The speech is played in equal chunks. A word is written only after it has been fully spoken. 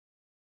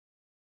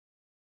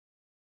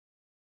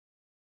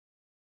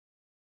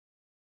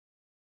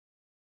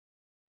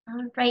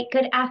All right,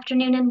 good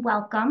afternoon and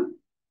welcome.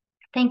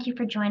 Thank you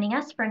for joining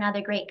us for another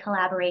great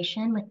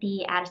collaboration with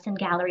the Addison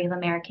Gallery of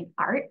American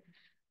Art.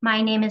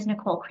 My name is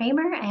Nicole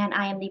Kramer, and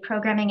I am the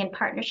Programming and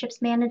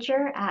Partnerships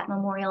Manager at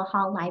Memorial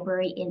Hall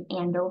Library in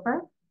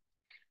Andover.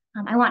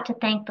 I want to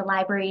thank the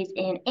libraries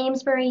in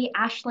Amesbury,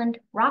 Ashland,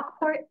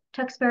 Rockport,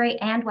 Tewksbury,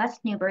 and West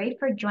Newbury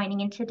for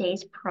joining in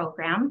today's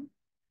program.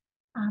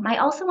 I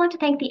also want to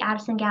thank the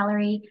Addison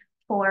Gallery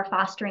for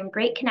fostering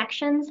great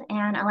connections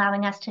and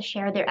allowing us to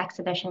share their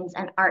exhibitions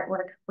and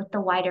artwork with the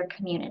wider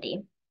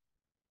community.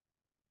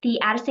 The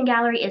Addison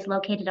Gallery is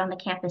located on the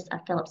campus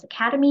of Phillips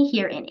Academy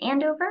here in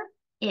Andover.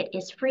 It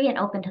is free and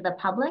open to the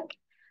public.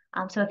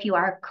 So if you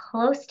are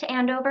close to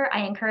Andover,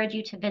 I encourage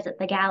you to visit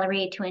the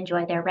gallery to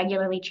enjoy their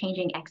regularly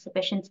changing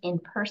exhibitions in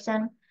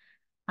person.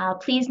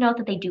 Please note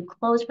that they do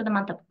close for the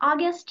month of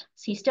August,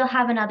 so you still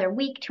have another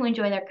week to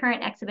enjoy their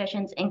current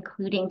exhibitions,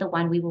 including the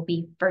one we will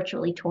be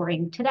virtually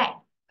touring today.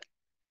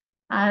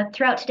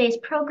 Throughout today's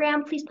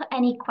program, please put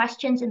any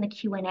questions in the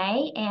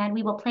Q&A, and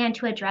we will plan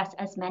to address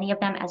as many of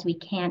them as we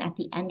can at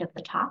the end of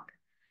the talk.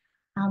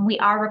 We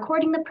are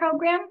recording the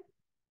program,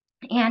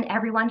 and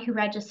everyone who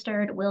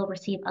registered will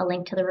receive a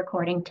link to the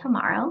recording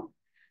tomorrow.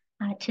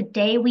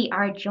 Today, we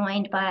are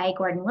joined by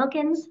Gordon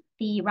Wilkins,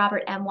 the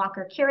Robert M.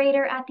 Walker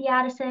Curator at the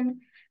Addison,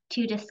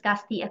 to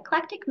discuss the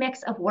eclectic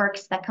mix of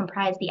works that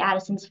comprise the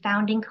Addison's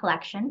founding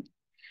collection.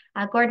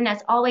 Gordon,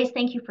 as always,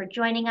 thank you for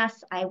joining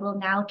us. I will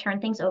now turn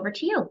things over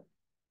to you.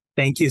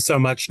 Thank you so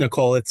much,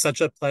 Nicole. It's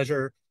such a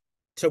pleasure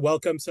to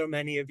welcome so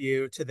many of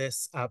you to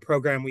this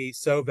program. We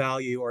so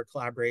value our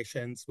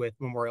collaborations with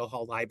Memorial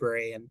Hall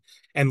Library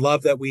and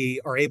love that we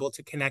are able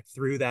to connect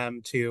through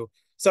them to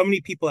so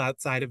many people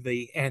outside of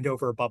the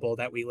Andover bubble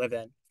that we live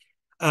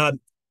in.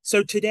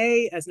 So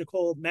today, as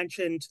Nicole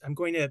mentioned, I'm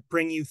going to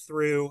bring you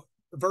through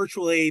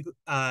virtually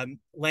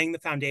laying the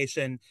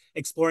foundation,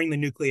 exploring the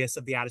nucleus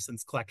of the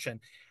Addison's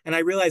collection. And I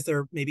realize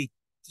there's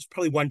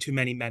probably one too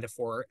many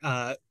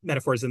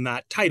metaphors in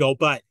that title,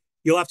 but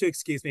you'll have to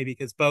excuse me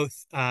because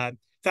both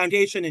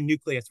foundation and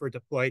nucleus were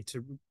deployed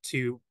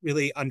to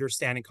really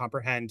understand and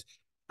comprehend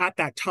at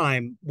that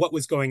time what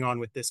was going on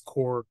with this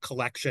core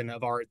collection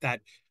of art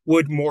that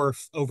would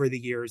morph over the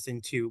years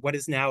into what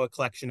is now a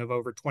collection of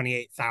over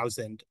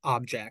 28,000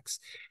 objects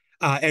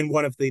and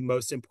one of the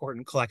most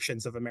important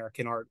collections of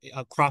American art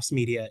across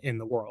media in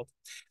the world.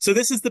 So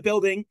this is the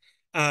building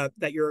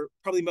that you're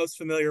probably most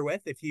familiar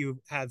with if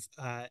you have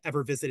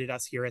ever visited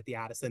us here at the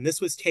Addison. This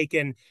was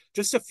taken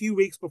just a few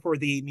weeks before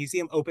the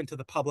museum opened to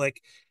the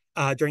public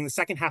during the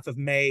second half of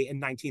May in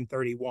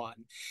 1931.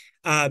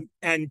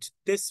 And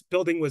this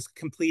building was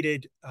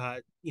completed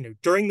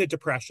during the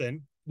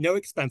Depression. No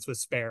expense was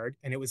spared,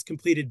 and it was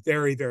completed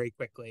very, very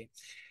quickly.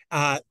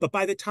 But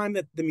by the time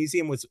that the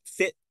museum was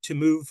fit to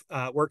move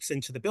works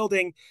into the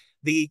building,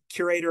 the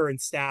curator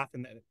and staff,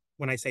 and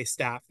when I say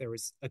staff, there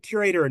was a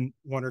curator and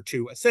one or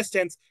two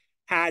assistants,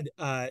 had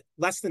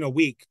less than a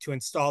week to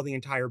install the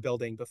entire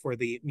building before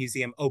the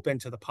museum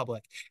opened to the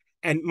public.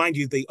 And mind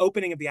you, the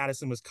opening of the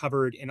Addison was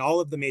covered in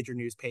all of the major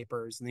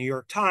newspapers, the New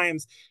York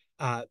Times,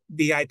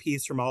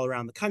 VIPs from all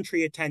around the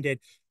country attended.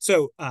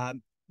 So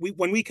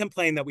when we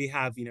complain that we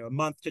have a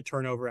month to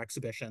turn over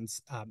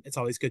exhibitions, it's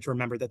always good to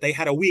remember that they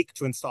had a week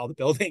to install the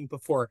building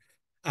before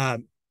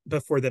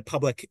the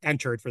public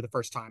entered for the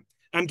first time.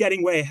 I'm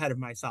getting way ahead of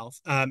myself.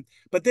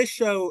 But this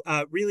show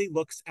really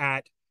looks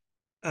at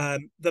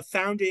the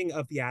founding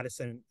of the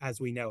Addison as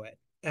we know it.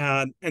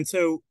 And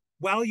so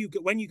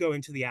when you go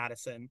into the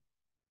Addison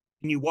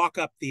and you walk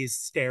up these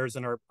stairs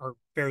in our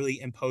fairly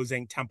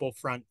imposing temple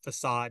front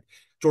facade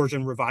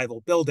Georgian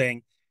Revival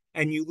building,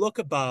 and you look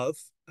above,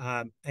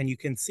 and you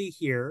can see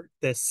here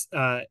this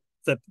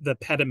the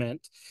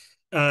pediment.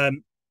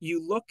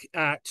 You look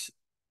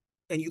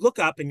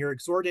up and you're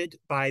exhorted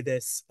by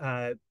this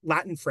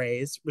Latin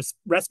phrase,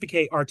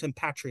 respice artem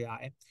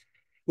patriae,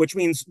 which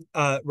means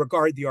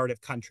regard the art of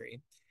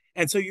country.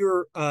 And so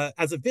you're,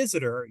 as a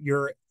visitor,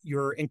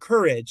 you're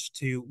encouraged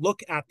to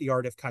look at the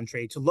art of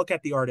country, to look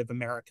at the art of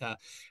America.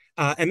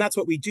 And that's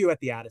what we do at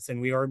the Addison.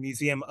 We are a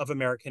museum of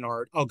American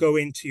art. I'll go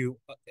into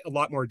a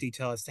lot more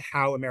detail as to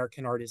how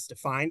American art is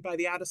defined by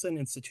the Addison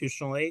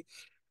institutionally.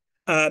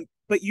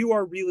 But you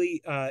are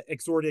really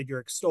exhorted, you're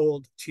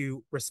extolled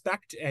to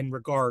respect and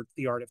regard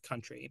the art of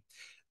country.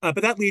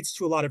 But that leads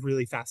to a lot of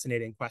really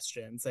fascinating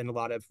questions and a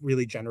lot of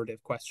really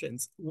generative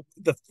questions.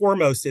 The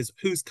foremost is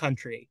whose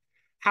country?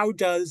 How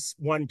does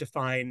one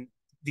define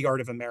the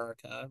art of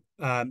America,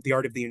 the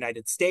art of the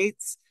United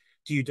States?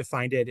 Do you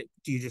define it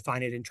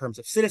in terms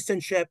of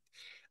citizenship?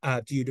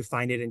 Do you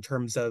define it in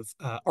terms of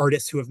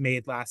artists who have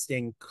made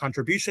lasting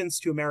contributions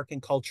to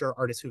American culture,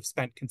 artists who have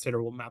spent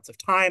considerable amounts of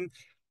time,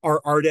 are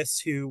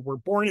artists who were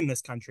born in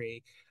this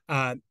country,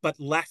 but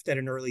left at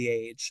an early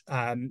age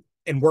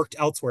and worked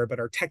elsewhere, but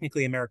are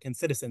technically American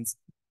citizens?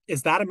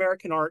 Is that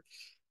American art?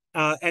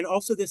 And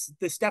also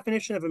this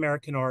definition of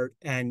American art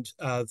and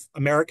of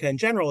America in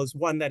general is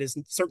one that is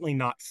certainly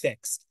not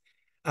fixed.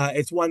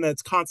 It's one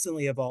that's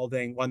constantly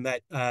evolving, one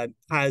that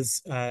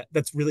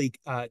that's really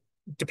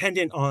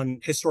dependent on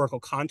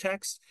historical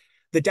context,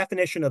 the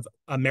definition of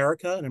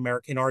America and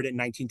American art in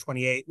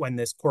 1928, when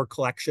this core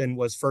collection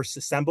was first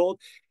assembled,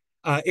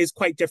 is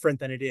quite different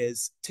than it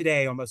is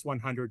today, almost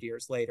 100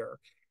 years later.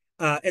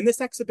 And this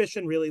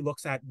exhibition really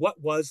looks at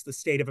what was the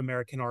state of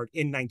American art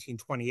in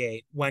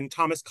 1928 when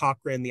Thomas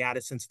Cochrane, the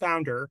Addison's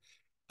founder,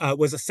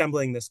 was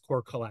assembling this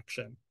core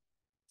collection.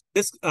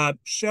 This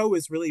show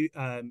is really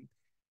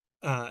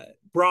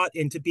brought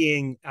into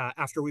being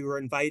after we were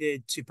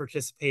invited to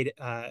participate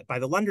by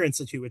the Lunder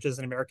Institute, which is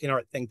an American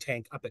art think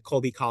tank up at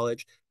Colby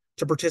College,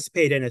 to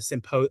participate in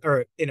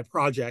a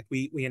project.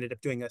 We ended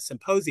up doing a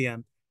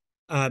symposium.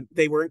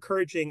 They were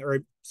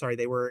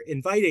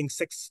inviting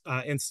 6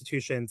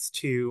 institutions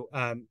to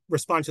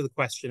respond to the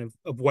question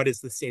of what is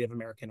the state of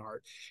American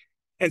art.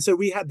 And so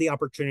we had the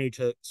opportunity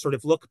to sort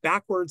of look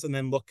backwards and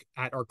then look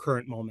at our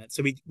current moment.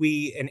 So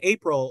we in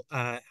April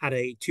had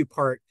a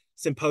 2-part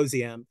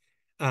symposium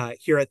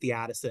here at the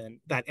Addison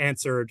that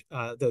answered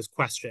those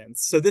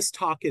questions. So this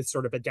talk is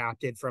sort of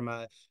adapted from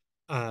a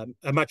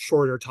much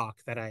shorter talk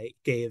that I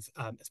gave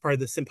as part of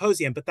the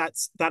symposium. But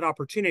that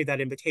opportunity,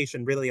 that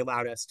invitation, really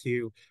allowed us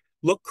to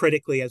look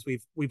critically, as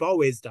we've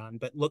always done,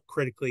 but look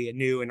critically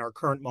anew in our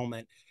current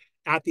moment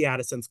at the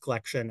Addison's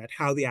collection, at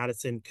how the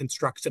Addison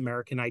constructs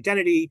American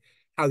identity,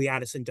 how the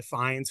Addison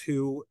defines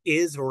who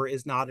is or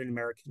is not an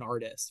American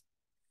artist.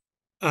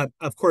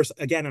 Of course,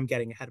 again, I'm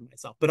getting ahead of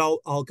myself, but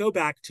I'll go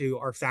back to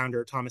our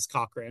founder, Thomas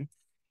Cochrane.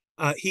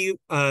 He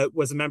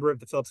was a member of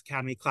the Phillips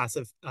Academy class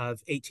of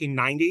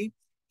 1890.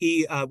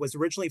 He was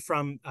originally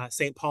from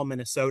St. Paul,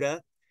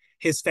 Minnesota.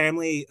 His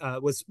family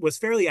was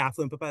fairly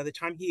affluent, but by the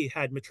time he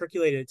had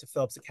matriculated to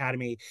Phillips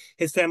Academy,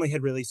 his family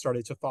had really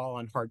started to fall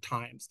on hard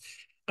times.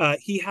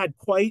 He had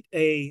quite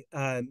a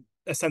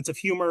sense of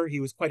humor. He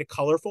was quite a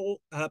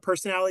colorful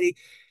personality.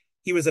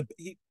 He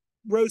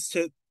rose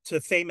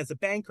to fame as a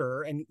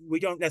banker, and we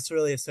don't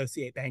necessarily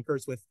associate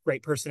bankers with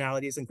great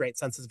personalities and great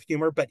senses of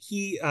humor, but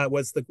he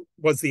was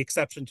the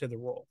exception to the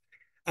rule.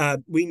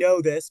 We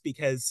know this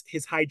because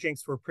his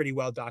hijinks were pretty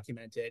well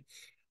documented.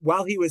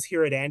 While he was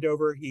here at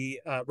Andover, he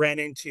ran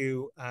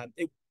into,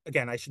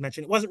 again, I should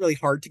mention, it wasn't really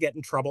hard to get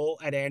in trouble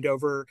at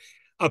Andover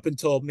up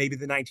until maybe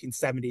the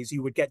 1970s.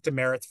 You would get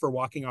demerits for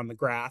walking on the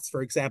grass,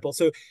 for example.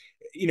 So,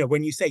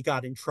 when you say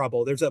got in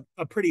trouble, there's a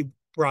pretty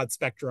broad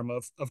spectrum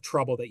of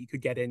trouble that you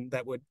could get in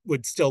that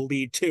would still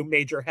lead to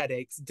major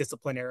headaches,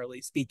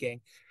 disciplinarily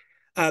speaking.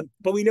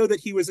 But we know that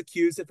he was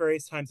accused at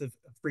various times of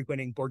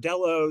frequenting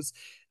bordellos.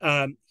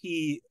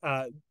 He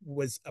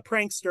was a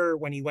prankster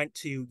when he went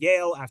to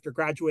Yale after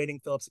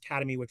graduating Phillips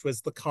Academy, which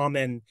was the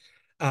common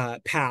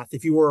path.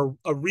 If you were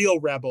a real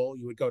rebel,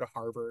 you would go to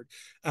Harvard.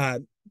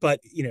 But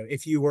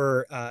if you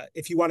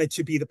wanted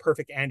to be the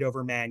perfect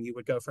Andover man, you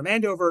would go from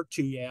Andover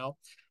to Yale.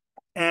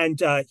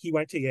 And he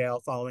went to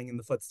Yale, following in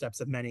the footsteps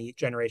of many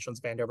generations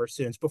of Andover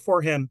students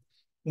before him.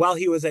 While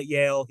he was at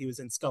Yale, he was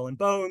in Skull and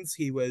Bones.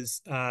 He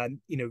was,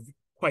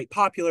 quite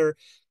popular.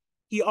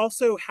 He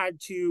also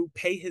had to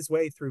pay his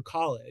way through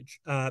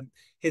college.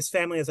 His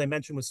family, as I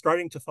mentioned, was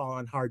starting to fall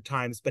on hard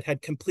times, but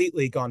had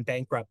completely gone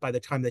bankrupt by the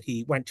time that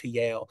he went to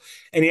Yale.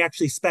 And he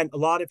actually spent a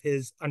lot of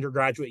his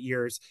undergraduate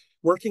years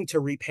working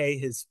to repay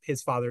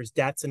his father's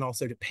debts and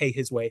also to pay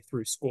his way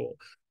through school.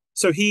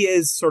 So he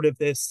is sort of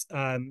this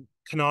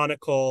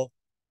canonical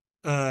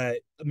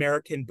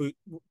American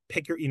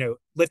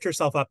lift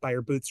yourself up by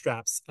your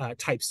bootstraps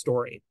type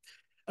story.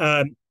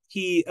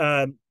 He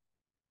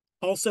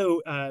also,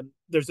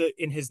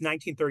 in his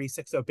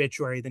 1936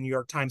 obituary, the New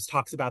York Times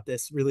talks about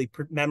this really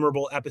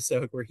memorable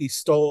episode where he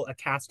stole a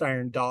cast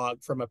iron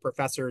dog from a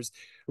professor's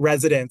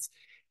residence,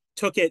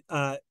 took it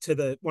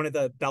to one of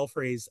the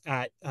belfries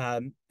at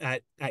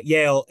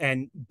Yale,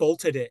 and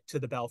bolted it to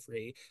the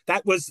belfry.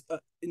 That was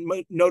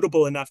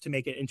notable enough to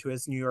make it into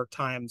his New York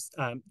Times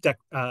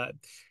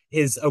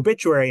his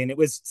obituary, and it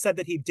was said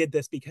that he did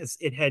this because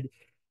it had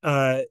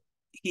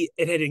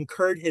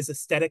incurred his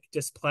aesthetic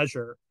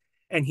displeasure,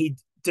 and he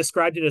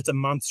described it as a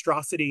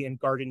monstrosity in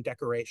garden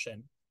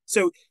decoration.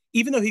 So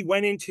even though he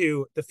went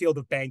into the field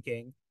of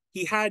banking,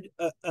 he had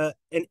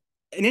an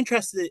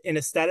interest in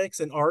aesthetics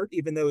and art,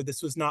 even though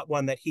this was not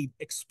one that he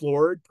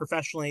explored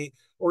professionally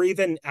or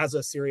even as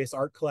a serious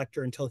art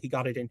collector until he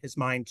got it in his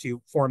mind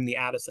to form the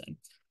Addison.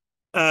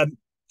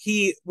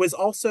 He was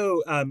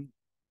also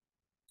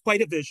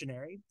quite a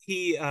visionary.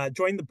 He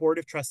joined the board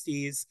of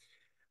trustees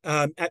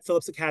at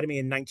Phillips Academy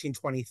in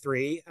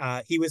 1923.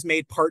 He was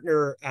made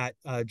partner at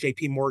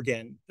J.P.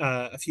 Morgan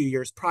a few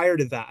years prior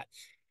to that.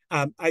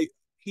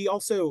 He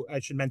also, I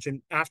should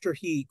mention, after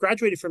he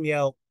graduated from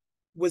Yale,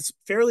 was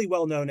fairly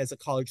well known as a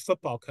college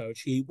football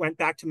coach. He went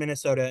back to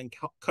Minnesota and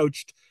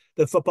coached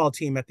the football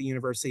team at the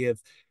University of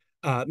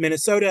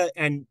Minnesota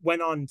and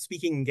went on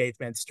speaking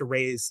engagements to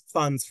raise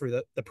funds for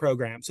the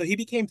program. So he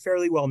became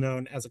fairly well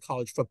known as a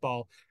college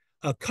football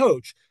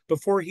coach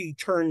before he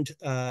turned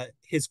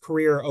his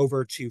career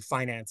over to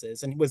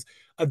finances, and was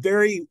a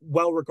very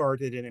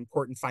well-regarded and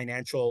important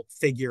financial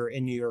figure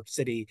in New York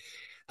City.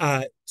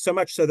 So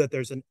much so that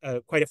there's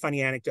quite a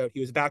funny anecdote. He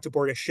was about to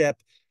board a ship.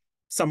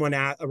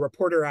 a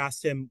reporter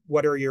asked him,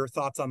 "What are your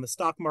thoughts on the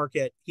stock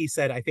market?" He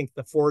said, "I think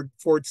the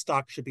Ford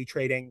stock should be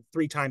trading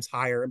 3 times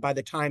higher." And by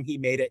the time he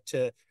made it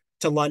to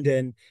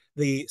London,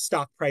 the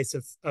stock price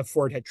of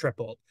Ford had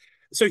tripled.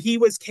 So he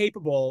was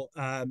capable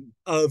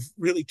of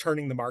really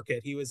turning the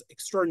market. He was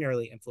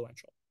extraordinarily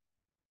influential.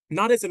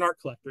 Not as an art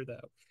collector,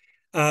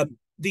 though.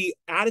 The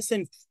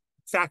Addison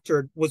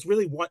factor was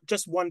really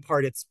just one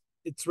part. It's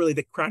really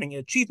the crowning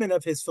achievement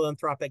of his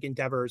philanthropic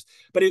endeavors,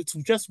 but it's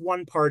just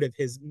one part of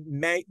his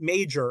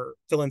major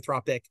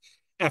philanthropic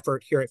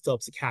effort here at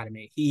Phillips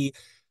Academy. He,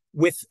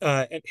 with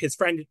his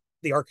friend,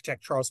 the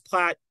architect Charles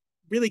Platt,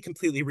 really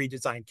completely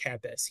redesigned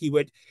campus. He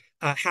would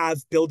have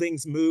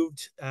buildings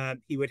moved.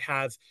 He would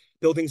have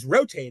buildings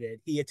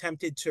rotated. He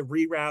attempted to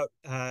reroute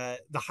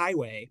the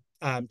highway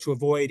to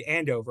avoid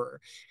Andover.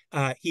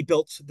 He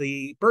built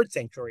the bird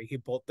sanctuary. He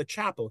built the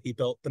chapel. He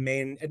built the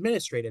main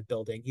administrative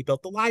building. He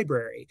built the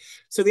library.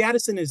 So the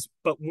Addison is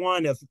but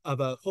one of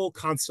a whole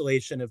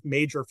constellation of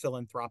major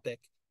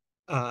philanthropic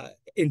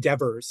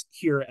endeavors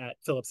here at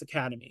Phillips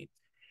Academy.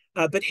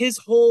 But his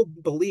whole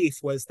belief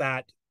was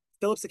that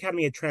Phillips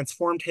Academy had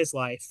transformed his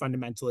life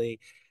fundamentally,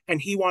 and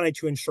he wanted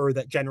to ensure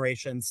that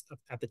generations of,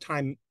 at the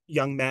time,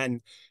 young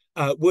men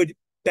would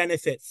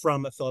benefit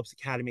from a Phillips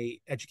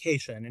Academy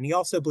education. And he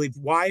also believed,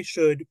 why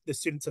should the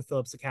students of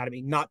Phillips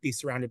Academy not be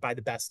surrounded by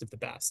the best of the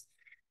best?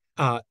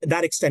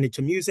 That extended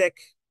to music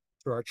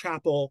through our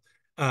chapel.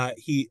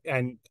 He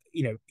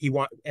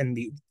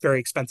the very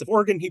expensive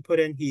organ he put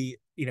in.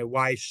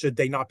 Why should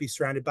they not be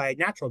surrounded by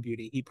natural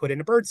beauty? He put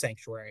in a bird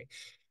sanctuary.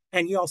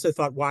 And he also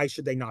thought, why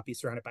should they not be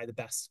surrounded by the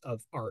best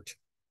of art?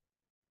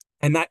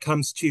 And that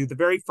comes to the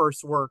very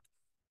first work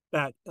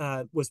that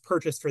was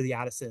purchased for the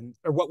Addison,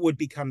 or what would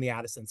become the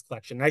Addison's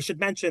collection. And I should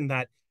mention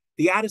that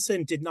the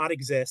Addison did not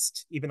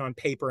exist even on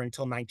paper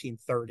until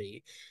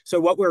 1930. So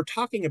what we're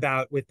talking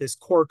about with this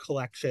core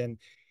collection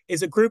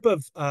is a group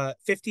of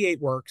 58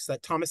 works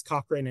that Thomas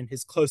Cochrane and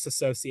his close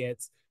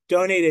associates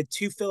donated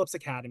to Phillips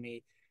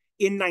Academy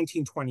in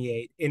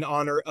 1928 in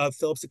honor of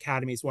Phillips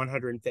Academy's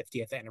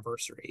 150th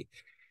anniversary.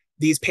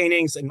 These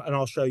paintings, and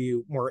I'll show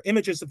you more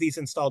images of these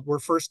installed, were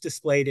first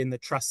displayed in the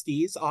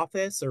trustee's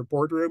office, or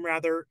boardroom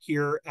rather,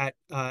 here at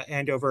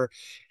Andover.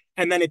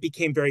 And then it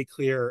became very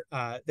clear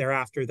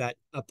thereafter that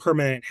a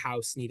permanent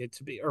house needed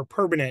to be, or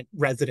permanent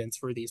residence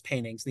for these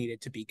paintings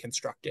needed to be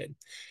constructed.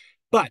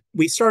 But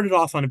we started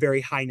off on a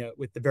very high note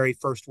with the very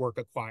first work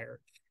acquired,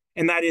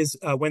 and that is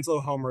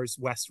Winslow Homer's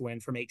West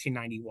Wind from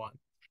 1891.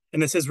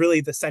 And this is really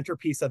the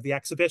centerpiece of the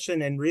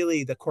exhibition and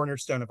really the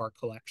cornerstone of our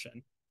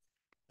collection.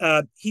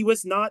 He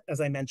was not,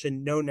 as I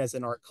mentioned, known as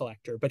an art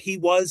collector, but he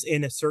was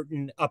in a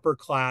certain upper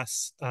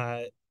class,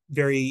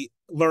 very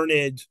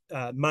learned,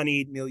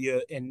 moneyed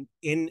milieu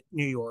in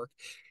New York.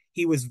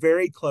 He was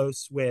very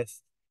close with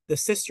the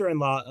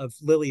sister-in-law of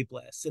Lily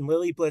Bliss, and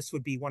Lily Bliss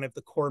would be one of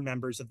the core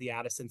members of the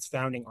Addison's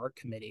founding art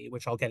committee,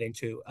 which I'll get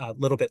into a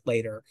little bit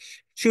later.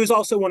 She was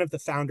also one of the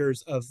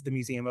founders of the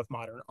Museum of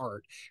Modern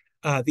Art.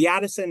 The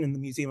Addison and the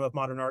Museum of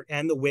Modern Art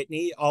and the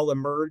Whitney all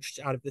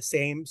emerged out of the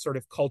same sort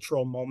of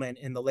cultural moment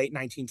in the late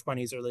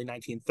 1920s, early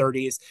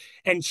 1930s,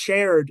 and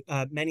shared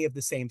many of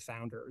the same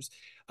founders,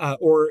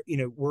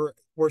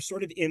 were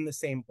sort of in the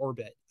same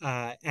orbit.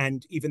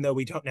 And even though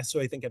we don't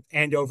necessarily think of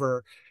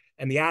Andover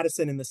and the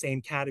Addison in the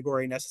same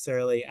category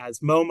necessarily as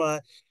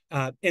MoMA,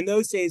 in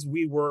those days,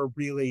 we were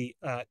really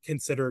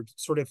considered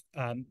sort of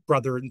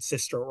brother and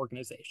sister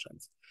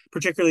organizations,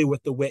 particularly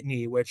with the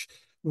Whitney, which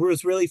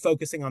was really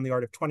focusing on the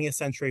art of 20th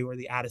century, where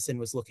the Addison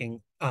was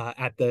looking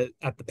at the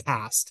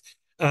past.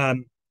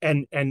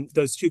 And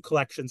those two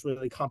collections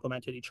really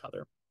complemented each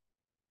other.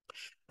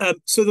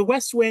 So the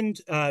West Wind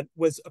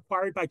was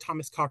acquired by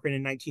Thomas Cochrane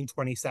in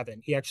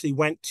 1927. He actually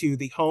went to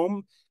the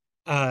home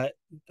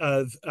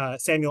of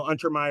Samuel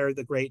Untermeyer,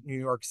 the great New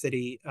York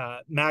City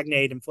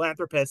magnate and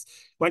philanthropist,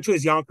 went to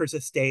his Yonkers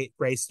estate,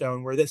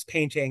 Greystone, where this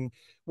painting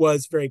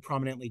was very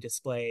prominently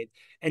displayed.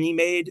 And he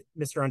made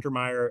Mr.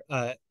 Untermeyer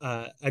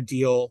a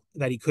deal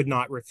that he could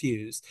not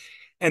refuse.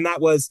 And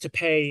that was to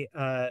pay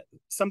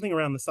something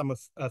around the sum of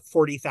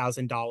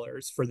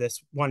 $40,000 for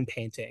this one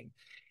painting.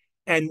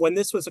 And when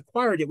this was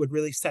acquired, it would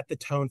really set the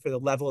tone for the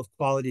level of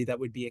quality that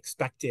would be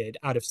expected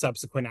out of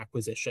subsequent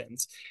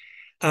acquisitions.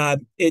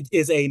 It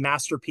is a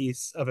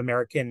masterpiece of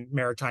American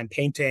maritime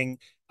painting,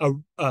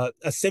 a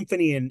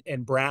symphony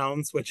in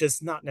browns, which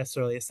is not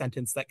necessarily a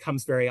sentence that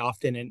comes very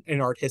often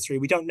in art history.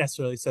 We don't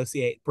necessarily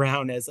associate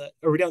brown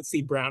we don't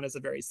see brown as a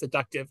very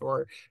seductive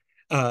or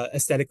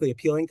aesthetically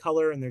appealing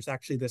color. And there's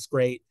actually this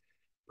great,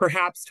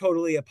 perhaps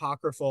totally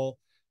apocryphal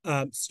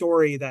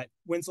story that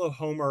Winslow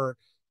Homer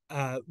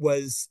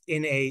was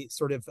in a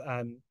sort of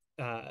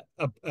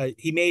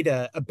he made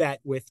a bet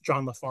with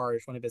John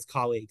Lafarge, one of his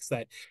colleagues,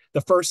 that the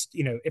first,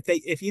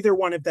 if either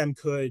one of them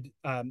could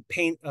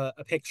paint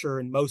a picture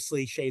in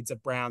mostly shades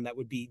of brown that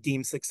would be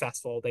deemed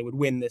successful, they would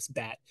win this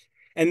bet.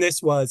 And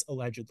this was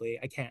allegedly,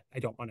 I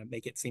don't want to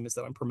make it seem as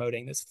though I'm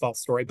promoting this false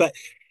story, but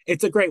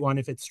it's a great one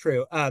if it's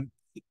true.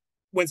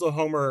 Winslow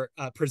Homer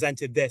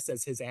presented this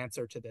as his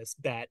answer to this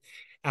bet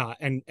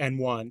and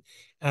won.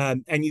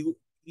 And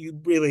you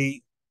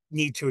really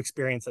need to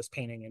experience this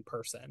painting in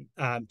person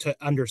to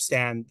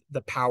understand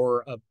the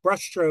power of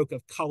brushstroke,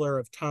 of color,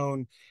 of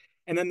tone,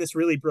 and then this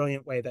really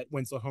brilliant way that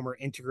Winslow Homer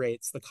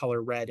integrates the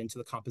color red into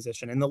the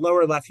composition. In the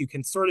lower left, you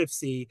can sort of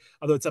see,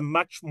 although it's a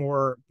much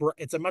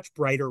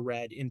brighter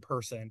red in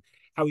person,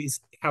 how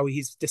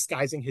he's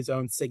disguising his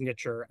own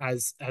signature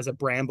as a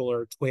bramble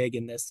or twig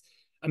in this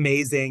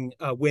amazing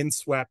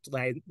windswept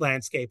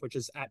landscape, which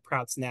is at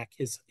Prout's Neck,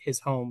 his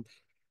home,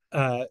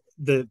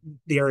 the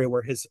area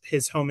where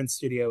his home and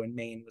studio in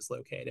Maine was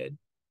located.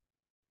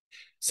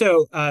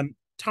 So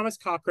Thomas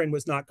Cochrane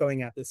was not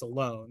going at this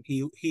alone.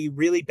 He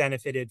really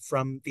benefited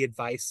from the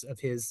advice of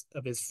his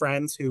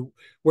friends who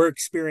were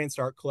experienced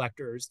art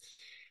collectors.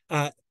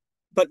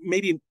 But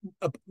maybe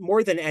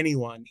more than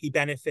anyone, he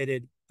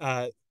benefited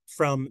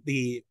from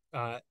the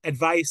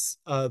advice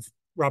of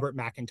Robert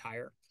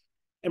McIntyre.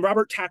 And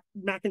Robert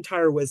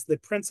McIntyre was the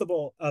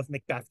principal of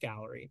Macbeth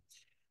Gallery.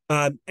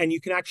 And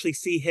you can actually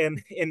see him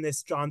in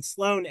this John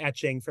Sloan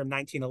etching from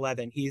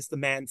 1911. He's the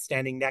man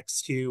standing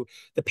next to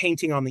the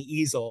painting on the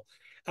easel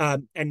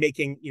and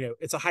making,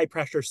 it's a high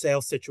pressure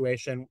sales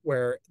situation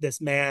where this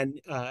man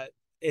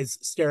is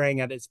staring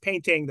at his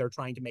painting. They're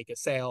trying to make a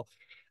sale.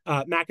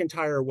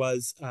 McIntyre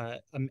was a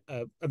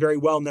very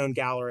well-known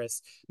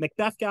gallerist.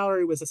 Macbeth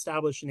Gallery was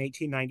established in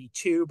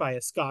 1892 by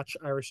a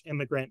Scotch-Irish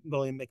immigrant,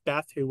 William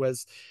Macbeth, who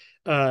was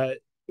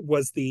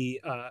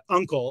the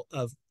uncle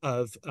of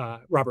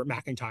Robert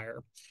McIntyre.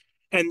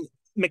 And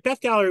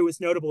Macbeth Gallery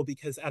was notable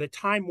because at a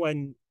time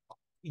when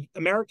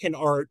American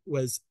art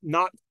was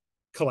not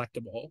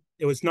collectible,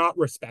 it was not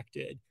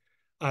respected.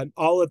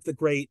 All of the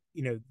great,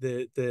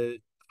 the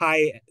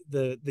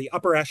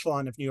upper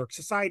echelon of New York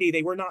society,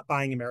 they were not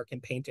buying American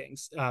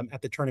paintings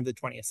at the turn of the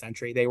 20th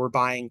century. They were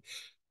buying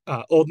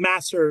old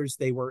masters.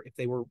 If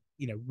they were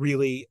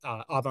really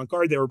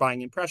avant-garde, they were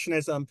buying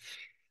Impressionism.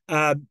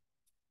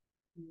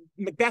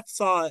 Macbeth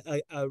saw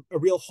a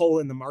real hole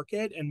in the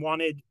market and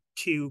wanted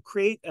to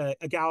create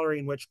a gallery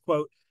in which,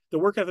 quote, the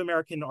work of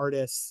American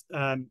artists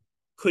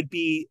could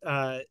be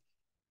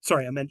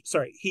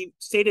he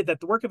stated that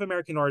the work of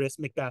American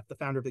artist Macbeth, the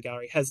founder of the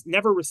gallery, has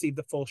never received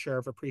the full share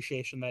of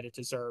appreciation that it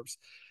deserves.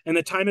 And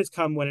the time has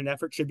come when an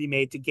effort should be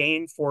made to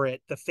gain for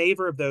it the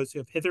favor of those who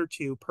have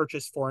hitherto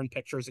purchased foreign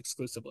pictures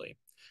exclusively.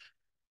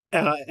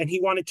 And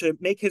he wanted to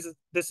make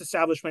this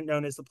establishment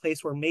known as the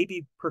place where may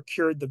be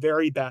procured the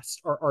very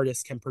best our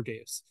artists can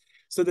produce.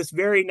 So this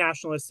very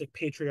nationalistic,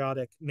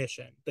 patriotic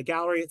mission. The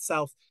gallery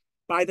itself,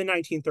 by the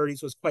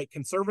 1930s, was quite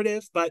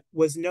conservative, but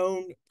was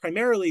known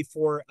primarily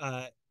for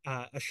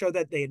a show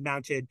that they had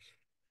mounted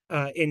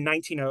in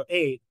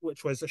 1908,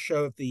 which was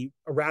a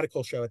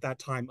radical show at that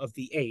time of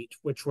the Eight,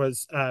 which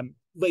was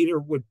later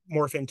would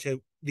morph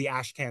into the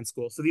Ashcan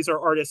School. So these are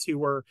artists who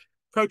were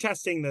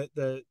protesting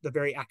the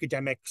very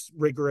academic,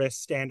 rigorous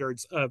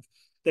standards of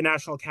the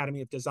National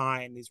Academy of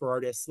Design. These were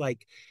artists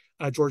like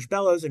George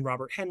Bellows and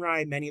Robert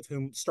Henry, many of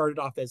whom started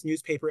off as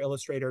newspaper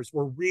illustrators,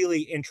 were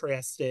really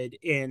interested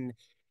in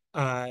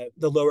the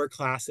lower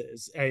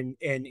classes and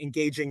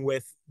engaging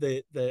with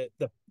the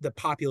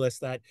populace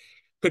that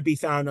could be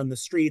found on the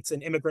streets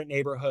and immigrant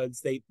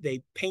neighborhoods.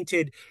 They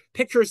painted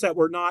pictures that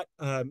were not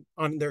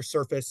on their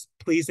surface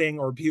pleasing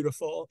or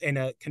beautiful in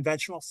a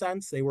conventional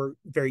sense. They were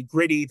very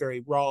gritty,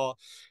 very raw.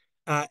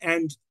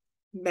 And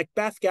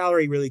Macbeth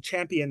Gallery really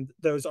championed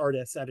those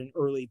artists at an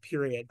early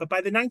period. But by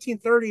the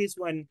 1930s,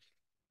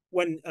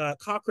 when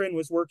Cochrane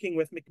was working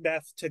with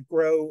Macbeth to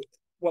grow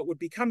what would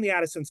become the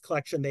Addison's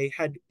collection, they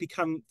had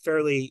become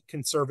fairly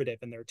conservative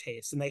in their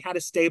taste. And they had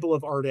a stable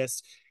of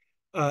artists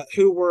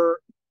who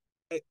were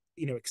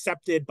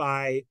accepted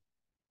by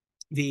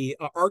the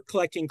art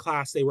collecting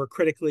class. They were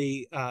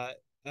critically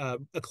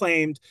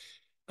acclaimed,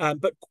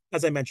 but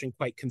as I mentioned,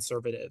 quite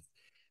conservative.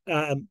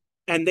 And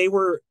they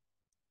were,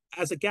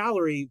 as a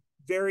gallery,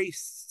 very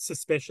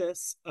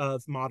suspicious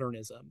of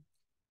modernism.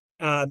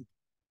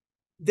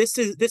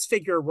 This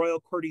figure, Royal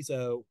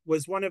Cortizo,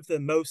 was one of the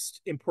most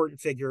important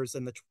figures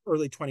in the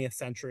early 20th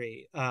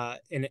century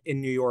in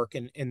New York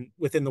and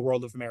within the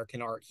world of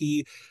American art.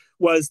 He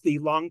was the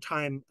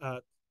longtime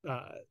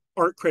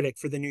art critic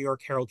for the New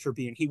York Herald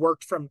Tribune. He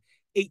worked from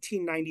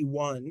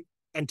 1891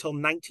 until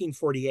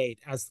 1948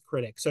 as the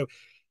critic. So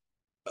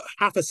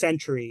half a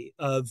century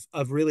of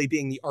really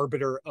being the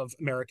arbiter of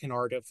American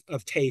art,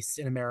 of taste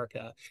in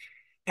America.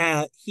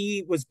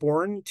 He was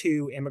born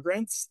to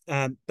immigrants,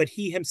 but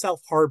he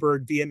himself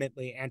harbored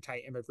vehemently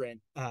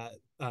anti-immigrant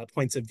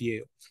points of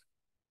view.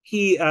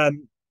 He,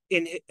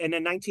 in a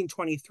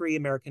 1923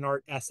 American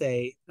art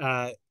essay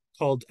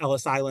called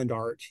Ellis Island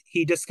Art,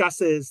 he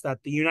discusses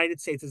that the United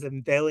States is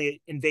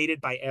invaded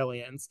by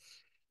aliens,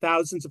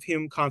 thousands of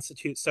whom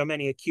constitute so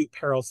many acute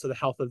perils to the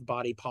health of the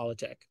body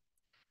politic.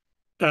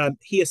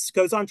 He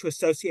goes on to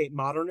associate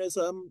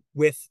modernism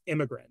with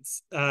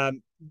immigrants.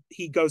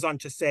 He goes on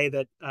to say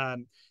that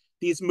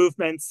these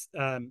movements,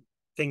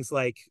 things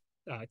like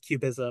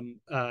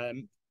cubism,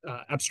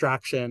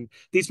 abstraction,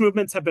 these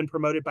movements have been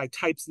promoted by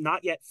types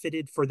not yet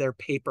fitted for their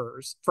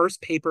papers,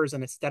 first papers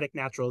and aesthetic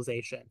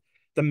naturalization.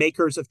 the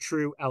makers of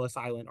true Ellis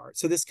Island art.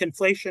 So this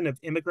conflation of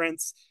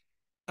immigrants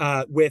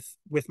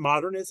with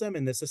modernism,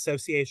 and this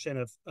association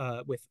of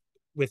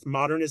with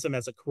modernism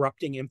as a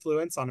corrupting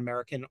influence on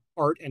American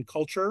art and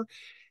culture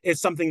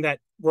is something that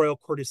Royal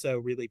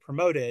Cortisone really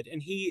promoted.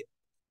 And he,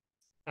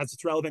 as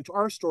it's relevant to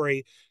our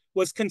story,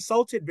 was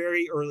consulted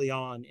very early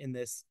on in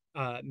this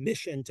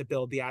mission to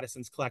build the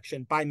Addison's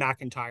collection by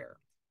McIntyre.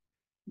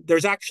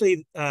 There's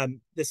actually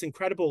this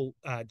incredible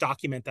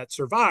document that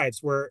survives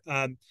where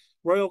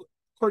Royal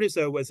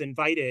Cortisone was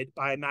invited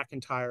by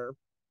McIntyre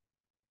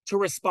to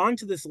respond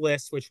to this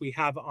list, which we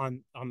have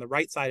on the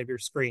right side of your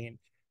screen,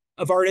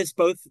 of artists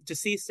both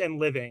deceased and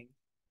living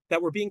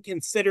that were being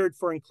considered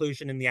for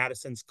inclusion in the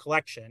Addison's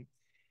collection.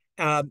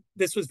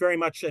 This was very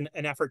much an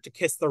effort to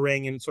kiss the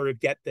ring and sort of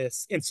get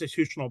this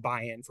institutional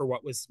buy-in for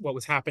what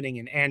was happening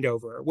in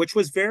Andover, which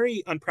was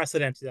very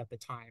unprecedented at the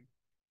time.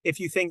 If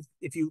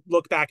you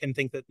look back and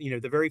think that,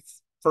 the very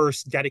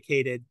first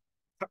dedicated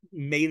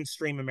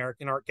mainstream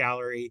American art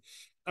gallery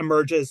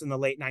emerges in the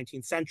late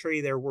 19th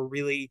century, there were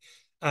really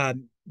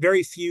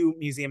very few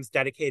museums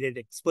dedicated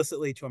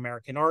explicitly to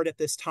American art at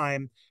this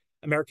time.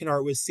 American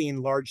art was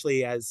seen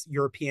largely as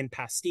European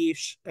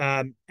pastiche,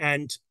 and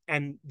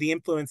the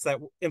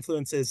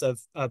influences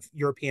of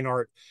European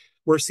art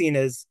were seen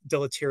as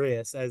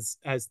deleterious,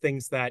 as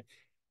things that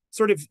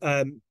sort of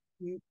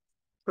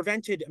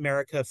prevented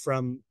America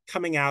from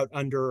coming out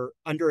under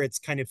its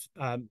kind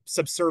of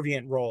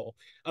subservient role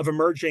of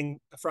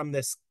emerging from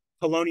this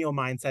colonial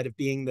mindset of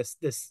being this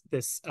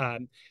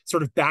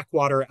sort of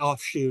backwater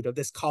offshoot of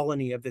this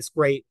colony of this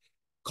great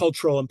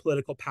cultural and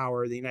political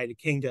power, the United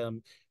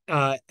Kingdom,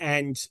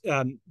 and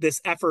this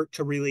effort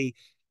to really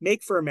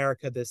make for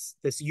America this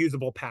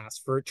usable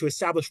past, to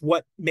establish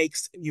what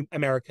makes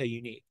America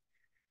unique.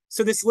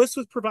 So this list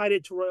was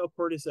provided to Royal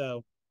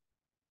Cortisone,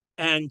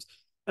 and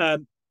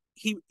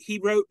he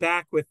wrote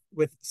back with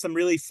some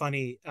really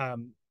funny,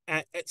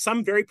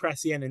 some very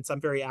prescient and some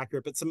very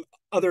accurate, but some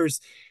others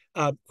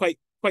quite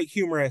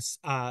humorous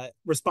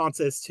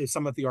responses to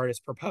some of the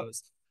artists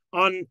proposed.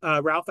 On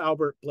Ralph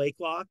Albert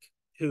Blakelock,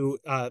 who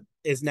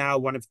is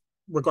now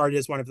regarded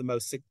as one of the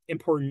most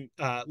important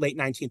late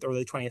 19th,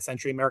 early 20th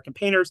century American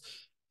painters,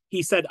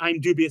 he said, "I'm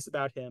dubious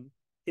about him.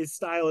 His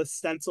style is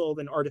stenciled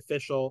and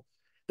artificial.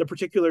 The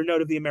particular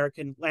note of the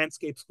American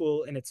landscape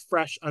school and its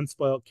fresh,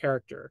 unspoiled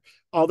character.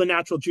 All the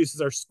natural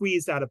juices are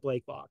squeezed out of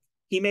Blakelock.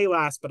 He may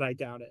last, but I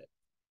doubt it."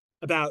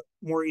 About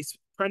Maurice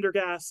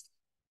Prendergast,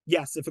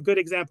 "Yes, if a good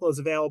example is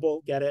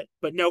available, get it,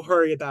 but no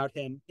hurry about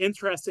him.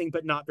 Interesting,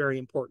 but not very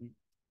important."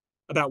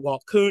 About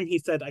Walt Kuhn, he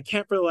said, "I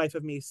can't for the life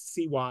of me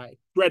see why.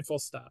 Dreadful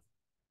stuff."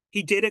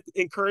 He did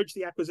encourage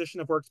the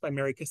acquisition of works by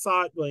Mary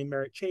Cassatt, William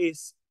Merritt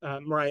Chase,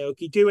 Mariah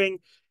Oakey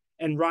Dewing,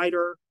 and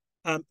Ryder.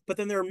 But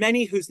then there are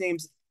many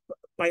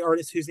by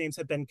artists whose names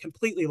have been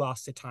completely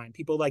lost to time.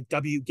 People like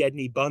W.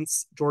 Gedney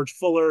Bunce, George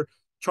Fuller,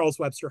 Charles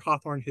Webster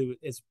Hawthorne, who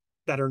is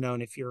better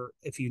known if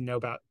you know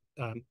about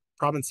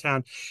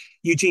Provincetown,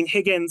 Eugene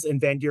Higgins, and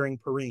Van Deering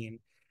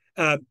Perrine.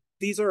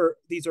 These are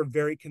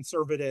very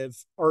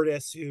conservative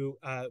artists who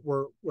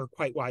were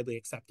quite widely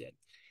accepted.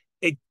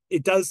 It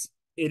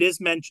is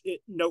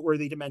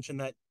noteworthy to mention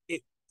that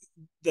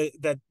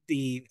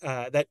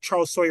that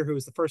Charles Sawyer, who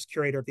was the first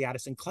curator of the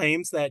Addison,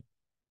 claims that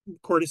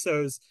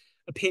Cortisone's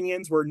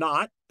opinions were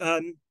not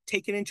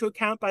taken into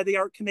account by the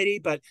art committee,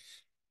 but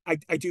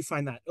I do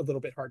find that a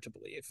little bit hard to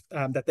believe,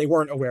 that they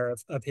weren't aware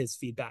of his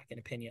feedback and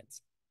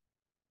opinions.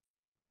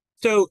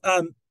 So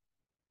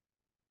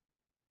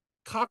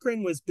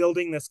Cochrane was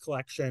building this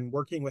collection,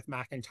 working with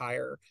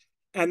McIntyre,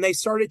 and they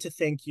started to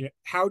think,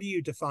 how do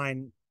you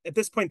define? At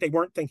this point, they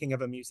weren't thinking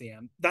of a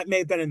museum. That may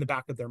have been in the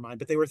back of their mind,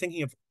 but they were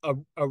thinking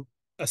of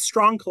a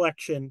strong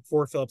collection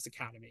for Phillips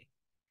Academy.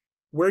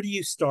 Where do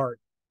you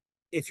start?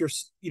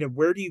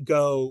 Where do you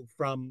go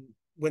from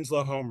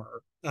Winslow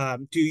Homer?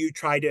 Do you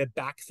try to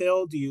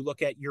backfill? Do you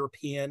look at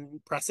European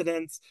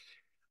precedents?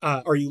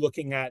 Are you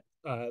looking at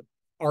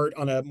art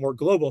on a more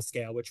global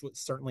scale, which was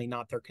certainly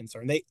not their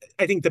concern?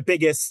 I think the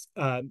biggest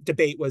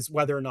debate was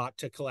whether or not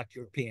to collect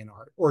European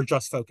art or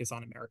just focus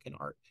on American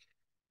art.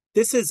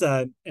 This is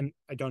and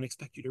I don't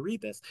expect you to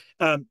read this,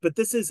 but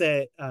this is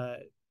an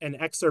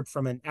excerpt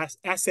from an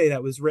essay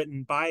that was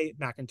written by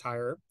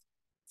McIntyre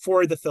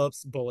for the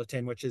Phillips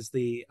Bulletin, which was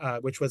the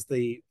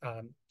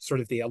sort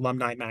of the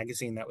alumni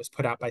magazine that was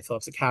put out by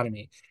Phillips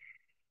Academy.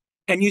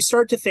 And you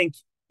start to think,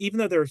 even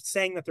though they're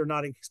saying that they're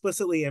not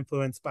explicitly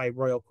influenced by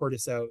Royal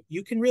Cortisone,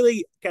 you can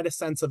really get a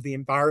sense of the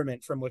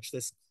environment from which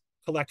this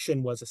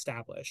collection was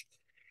established.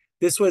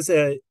 This was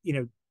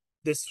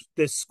this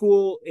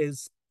school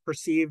is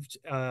perceived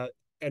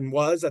and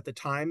was at the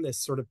time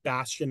this sort of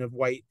bastion of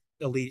white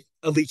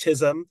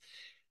elitism,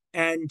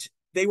 and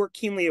they were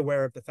keenly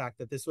aware of the fact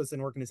that this was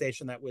an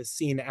organization that was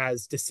seen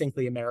as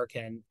distinctly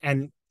American.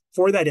 And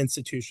for that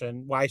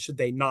institution, why should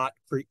they not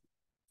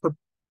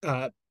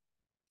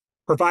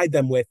provide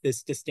them with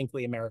this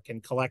distinctly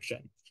American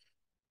collection?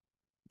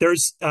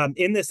 There's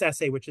in this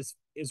essay, which is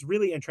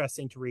really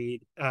interesting to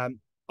read,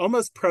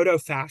 almost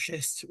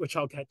proto-fascist, which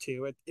I'll get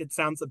to. It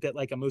sounds a bit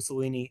like a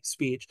Mussolini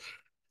speech.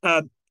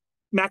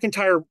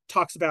 McIntyre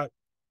talks about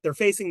they're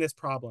facing this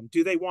problem.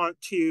 Do they want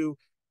to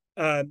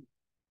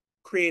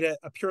create a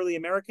purely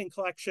American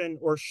collection,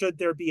 or should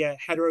there be a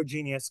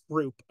heterogeneous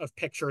group of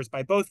pictures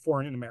by both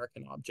foreign and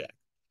American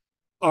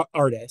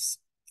artists?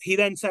 He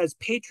then says,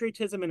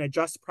 patriotism and a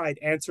just pride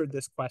answered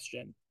this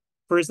question.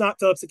 For is not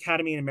Phillips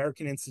Academy an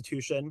American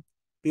institution,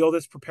 the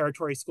oldest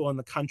preparatory school in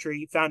the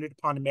country, founded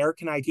upon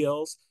American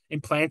ideals,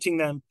 implanting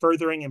them,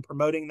 furthering and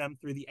promoting them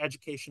through the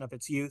education of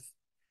its youth?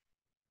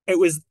 It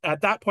was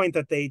at that point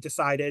that they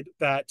decided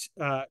that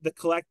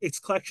its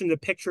collection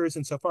of pictures,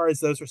 insofar as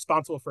those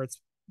responsible for its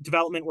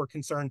development were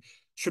concerned,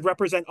 should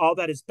represent all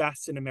that is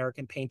best in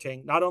American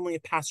painting, not only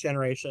of past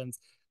generations,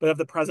 but of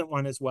the present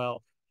one as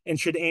well, and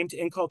should aim to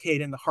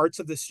inculcate in the hearts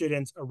of the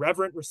students a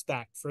reverent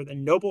respect for the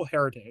noble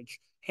heritage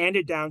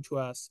handed down to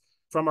us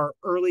from our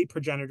early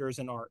progenitors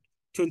in art,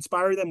 to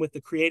inspire them with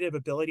the creative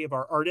ability of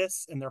our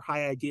artists and their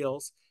high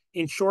ideals.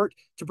 In short,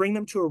 to bring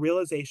them to a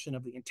realization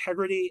of the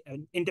integrity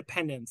and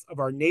independence of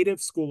our native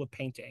school of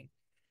painting.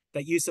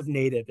 That use of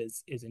native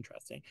is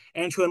interesting.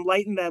 And to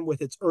enlighten them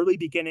with its early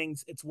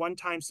beginnings, its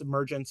one-time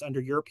submergence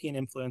under European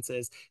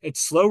influences,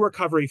 its slow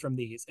recovery from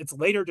these, its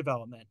later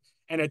development,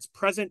 and its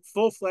present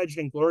full-fledged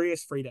and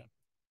glorious freedom.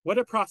 What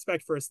a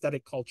prospect for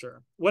aesthetic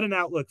culture. What an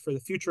outlook for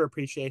the future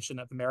appreciation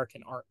of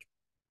American art.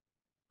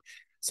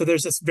 So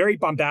there's this very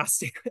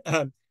bombastic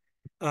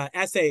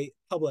essay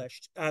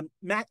published.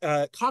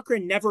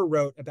 Cochrane never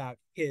wrote about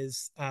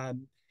his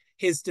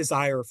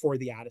desire for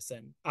the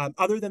Addison,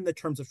 other than the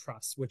terms of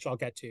trust, which I'll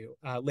get to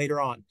later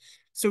on.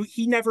 So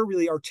he never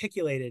really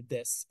articulated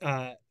this.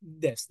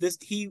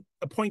 He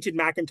appointed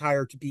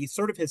McIntyre to be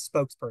sort of his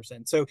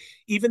spokesperson. So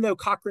even though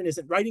Cochrane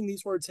isn't writing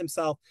these words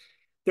himself,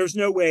 there's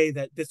no way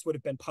that this would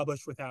have been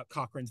published without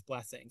Cochrane's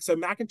blessing. So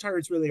McIntyre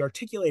is really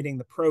articulating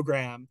the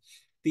program,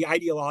 the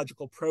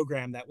ideological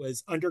program that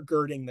was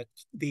undergirding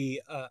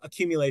the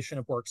accumulation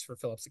of works for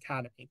Phillips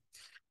Academy.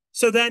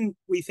 So then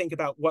we think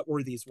about what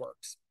were these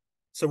works.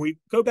 So we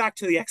go back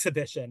to the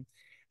exhibition.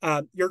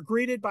 You're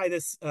greeted by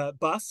this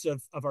bust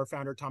of our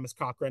founder, Thomas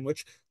Cochrane,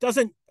 which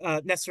doesn't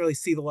necessarily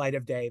see the light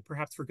of day,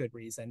 perhaps for good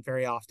reason,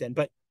 very often.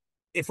 But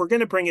if we're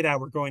going to bring it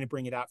out, we're going to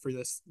bring it out for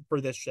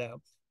this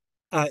show.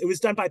 It was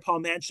done by Paul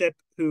Manship,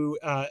 who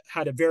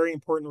had a very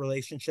important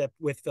relationship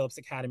with Phillips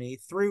Academy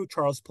through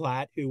Charles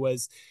Platt, who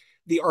was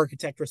the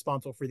architect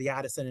responsible for the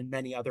Addison and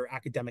many other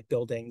academic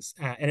buildings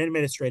and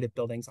administrative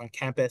buildings on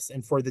campus,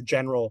 and for the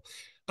general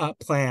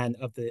plan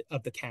of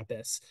the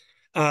campus.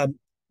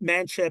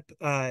 Manship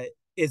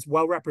is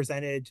well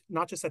represented,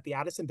 not just at the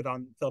Addison, but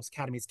on Phillips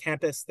Academy's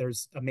campus.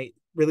 There's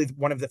really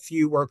one of the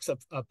few works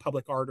of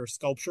public art or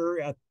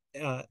sculpture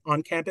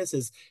on campus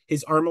is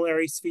his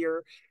armillary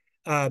sphere.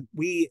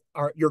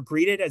 You're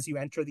greeted as you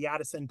enter the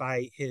Addison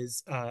by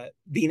his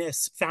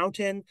Venus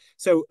fountain.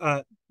 So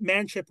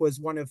Manship was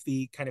one of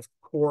the kind of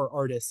core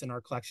artists in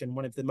our collection,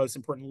 one of the most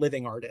important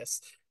living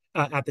artists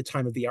at the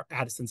time of the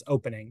Addison's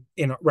opening,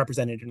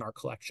 represented in our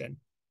collection.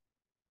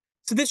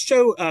 So this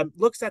show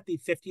looks at the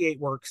 58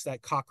 works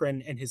that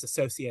Cochrane and his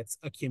associates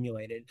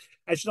accumulated.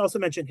 I should also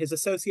mention his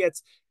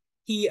associates.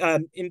 He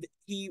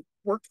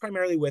worked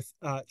primarily with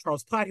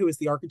Charles Platt, who was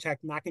the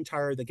architect,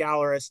 McIntyre, the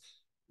gallerist,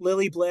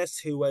 Lily Bliss,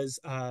 who was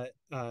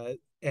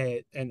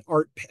an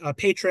art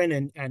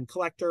patron and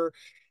collector,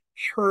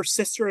 her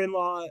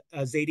sister-in-law,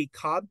 Zadie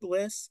Cobb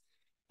Bliss,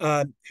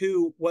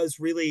 who was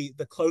really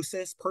the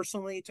closest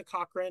personally to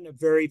Cochrane, a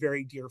very,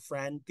 very dear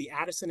friend. The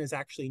Addison is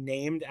actually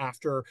named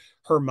after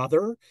her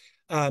mother.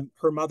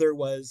 Her mother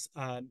was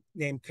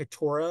named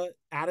Keturah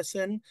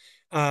Addison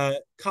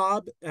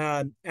Cobb,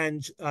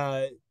 and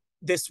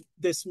this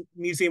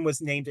museum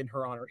was named in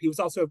her honor. He was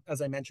also,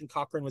 as I mentioned,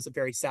 Cochrane was a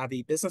very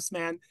savvy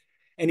businessman.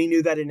 And he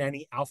knew that in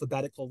any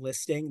alphabetical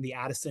listing, the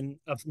Addison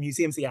of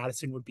museums, the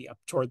Addison would be up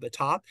toward the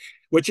top,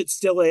 which it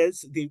still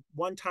is. The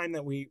one time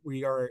that we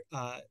are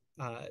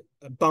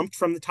bumped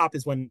from the top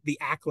is when the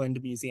Ackland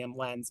Museum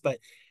lends, but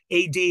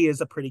AD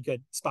is a pretty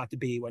good spot to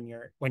be when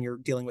you're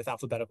dealing with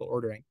alphabetical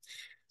ordering.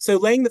 So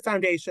laying the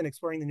foundation,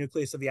 exploring the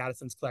nucleus of the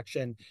Addison's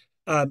collection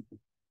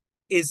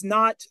is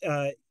not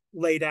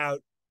laid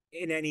out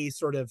in any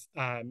sort of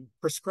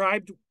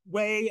prescribed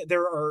way.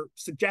 There are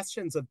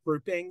suggestions of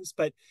groupings,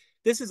 but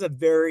this is a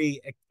very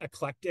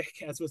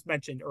eclectic, as was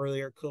mentioned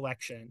earlier,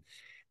 collection.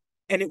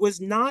 And it was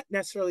not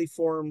necessarily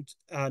formed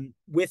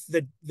with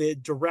the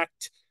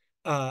direct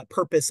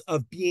purpose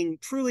of being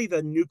truly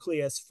the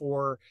nucleus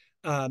for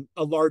a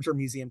larger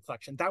museum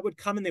collection. That would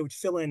come and they would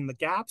fill in the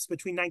gaps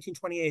between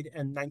 1928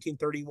 and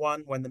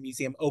 1931 when the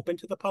museum opened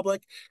to the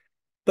public.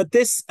 But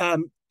this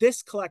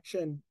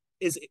collection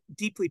is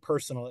deeply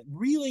personal. It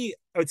really,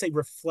 I would say,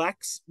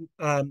 reflects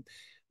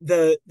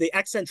the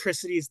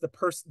eccentricities,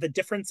 the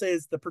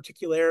differences, the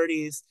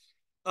particularities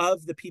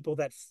of the people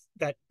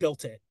that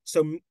built it.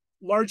 So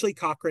largely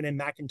Cochrane and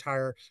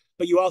McIntyre,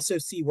 but you also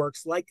see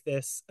works like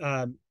this,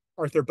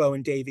 Arthur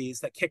Bowen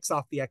Davies, that kicks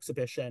off the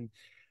exhibition,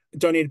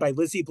 donated by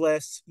Lizzie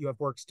Bliss. You have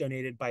works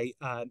donated by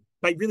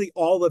really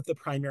all of the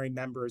primary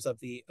members of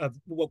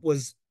what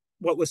was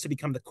to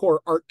become the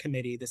core art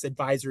committee, this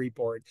advisory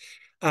board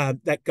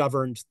that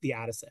governed the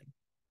Addison.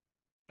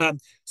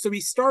 So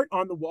we start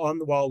on the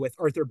wall with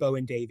Arthur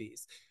Bowen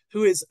Davies,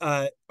 who is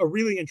a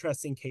really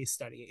interesting case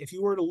study. If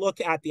you were to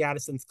look at the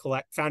Addison's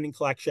founding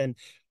collection,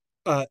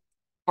 uh,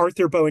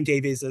 Arthur Bowen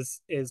Davies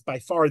is by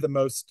far the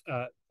most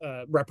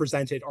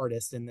represented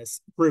artist in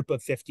this group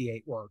of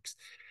 58 works.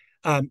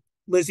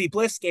 Lizzie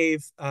Bliss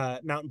gave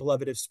Mountain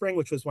Beloved of Spring,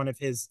 which was one of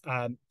his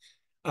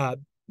uh,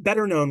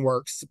 better known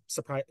works,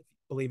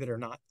 believe it or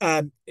not.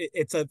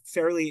 It's a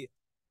fairly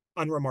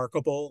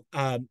unremarkable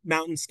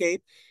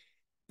mountainscape.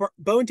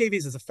 Bowen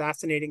Davies is a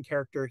fascinating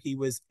character. He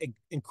was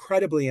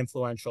incredibly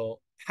influential,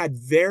 had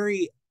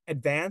very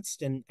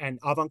advanced and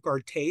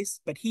avant-garde tastes,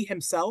 but he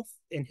himself,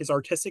 in his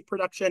artistic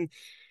production,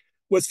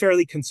 was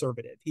fairly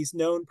conservative. He's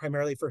known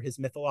primarily for his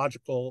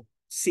mythological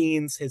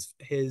scenes,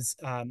 his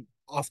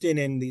often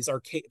in these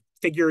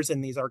figures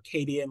in these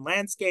Arcadian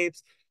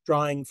landscapes,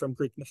 drawing from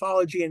Greek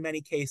mythology in many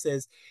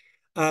cases.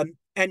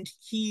 And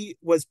he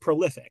was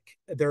prolific.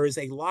 There is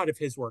a lot of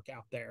his work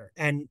out there,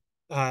 and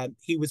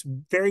he was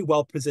very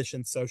well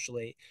positioned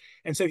socially.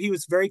 And so he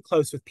was very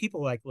close with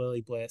people like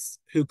Lily Bliss,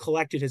 who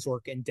collected his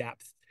work in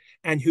depth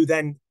and who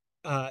then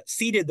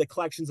seeded the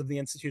collections of the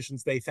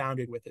institutions they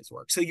founded with his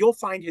work. So you'll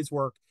find his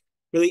work,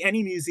 really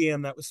any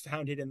museum that was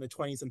founded in the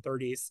 20s and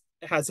 30s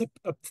has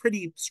a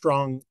pretty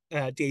strong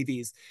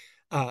Davies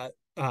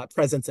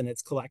presence in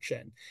its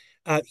collection.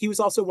 He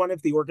was also one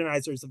of the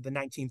organizers of the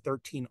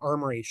 1913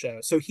 Armory Show.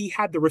 So he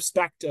had the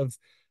respect of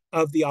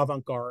the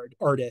avant-garde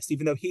artist,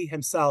 even though he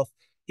himself,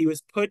 he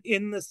was put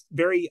in this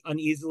very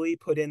uneasily,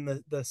 put in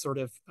the sort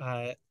of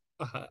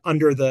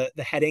under the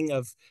heading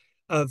of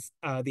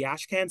the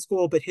Ashcan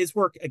School. But his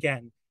work,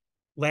 again,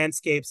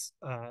 landscapes,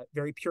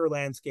 very pure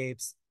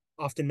landscapes,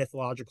 often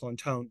mythological in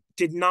tone,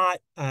 did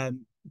not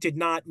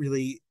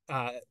really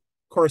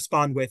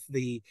correspond with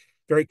the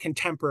very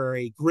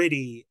contemporary,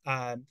 gritty,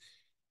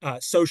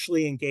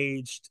 socially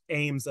engaged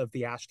aims of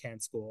the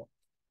Ashcan School.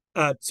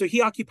 So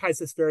he occupies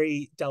this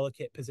very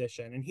delicate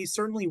position, and he's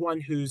certainly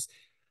one whose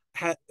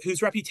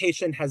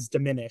reputation has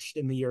diminished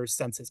in the years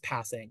since his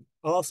passing.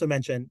 I'll also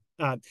mention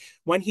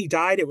when he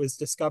died, it was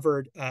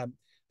discovered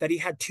that he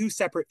had two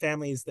separate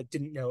families that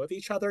didn't know of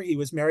each other. He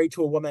was married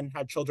to a woman,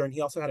 had children.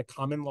 He also had a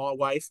common law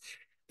wife.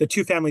 The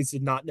two families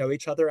did not know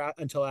each other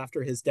until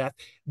after his death.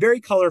 Very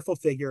colorful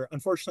figure.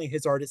 Unfortunately,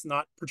 his art is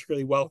not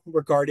particularly well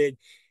regarded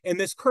in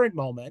this current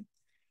moment.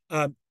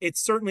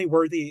 It's certainly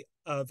worthy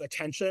of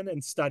attention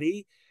and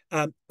study.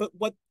 But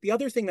what the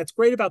other thing that's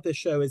great about this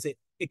show is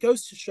it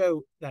goes to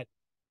show that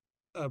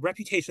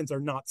reputations are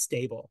not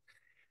stable.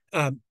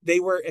 They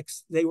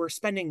were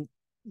spending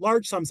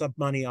large sums of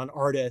money on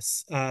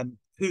artists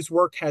whose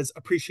work has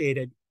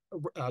appreciated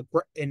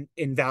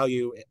in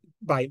value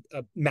by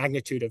a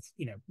magnitude of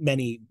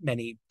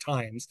many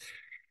times.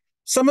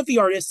 Some of the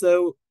artists,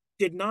 though,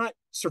 did not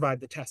survive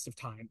the test of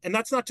time, and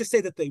that's not to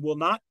say that they will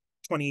not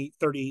 20,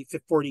 30,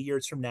 40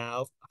 years from now,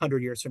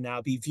 100 years from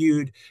now, be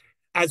viewed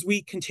as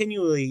we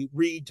continually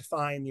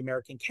redefine the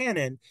American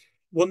canon,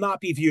 will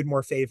not be viewed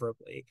more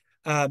favorably.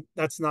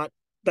 That's not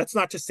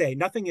to say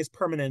nothing is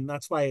permanent.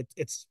 That's why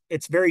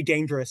it's very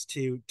dangerous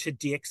to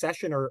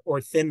deaccession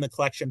or thin the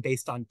collection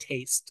based on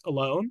taste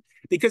alone,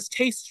 because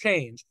tastes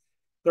change.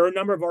 There are a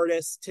number of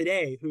artists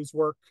today whose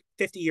work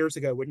 50 years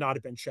ago would not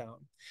have been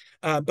shown,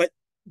 but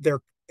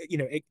they're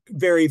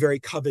very, very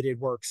coveted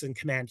works and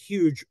command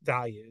huge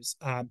values.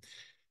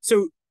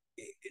 So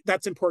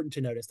that's important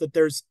to notice that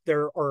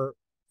there are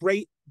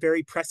great,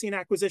 very prescient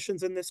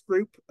acquisitions in this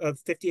group of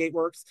 58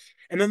 works.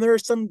 And then there are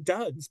some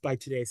duds by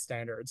today's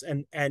standards.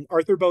 And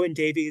Arthur Bowen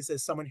Davies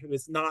is someone who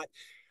is not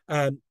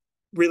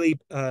really,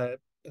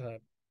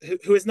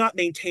 who has not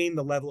maintained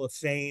the level of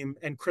fame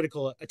and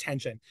critical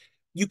attention.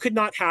 You could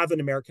not have an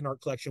American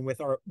art collection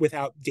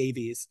without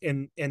Davies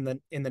in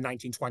the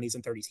 1920s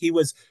and 30s. He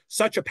was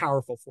such a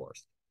powerful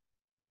force.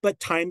 But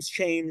times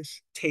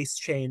change, tastes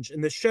change,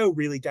 and the show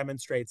really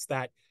demonstrates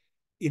that,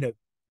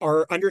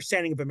 our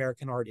understanding of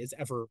American art is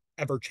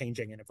ever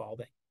changing and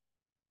evolving.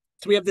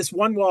 So we have this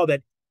one wall,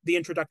 that the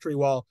introductory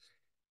wall.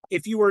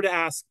 If you were to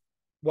ask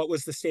what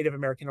was the state of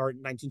American art in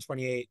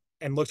 1928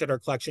 and looked at our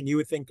collection, you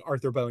would think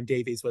Arthur Bowen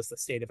Davies was the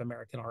state of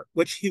American art,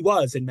 which he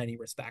was in many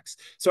respects.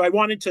 So I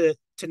wanted to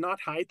not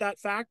hide that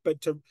fact,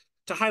 but to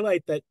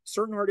highlight that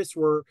certain artists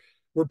were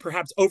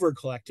perhaps over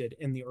collected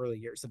in the early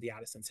years of the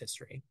Addison's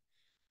history.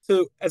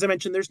 So as I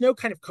mentioned, there's no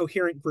kind of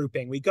coherent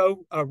grouping. We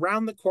go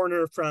around the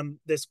corner from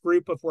this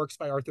group of works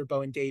by Arthur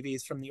Bowen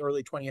Davies from the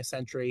early 20th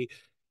century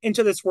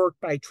into this work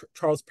by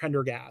Charles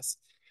Prendergast,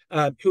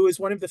 who is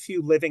one of the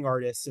few living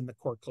artists in the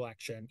court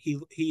collection.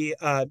 He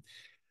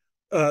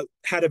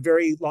had a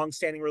very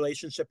long-standing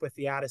relationship with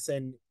the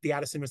Addison. The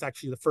Addison was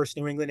actually the first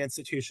New England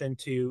institution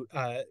to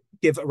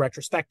give a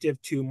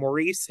retrospective to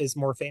Maurice, his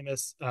more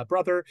famous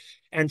brother,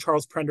 and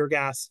Charles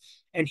Prendergast.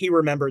 And he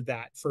remembered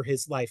that for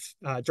his life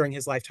during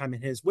his lifetime,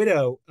 and his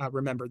widow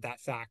remembered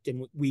that fact,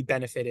 and we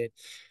benefited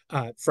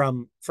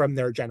from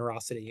their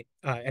generosity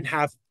and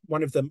have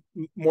one of the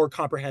more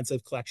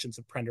comprehensive collections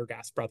of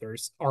Prendergast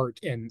brothers art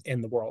in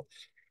the world.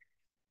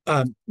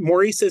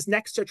 Maurice is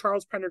next to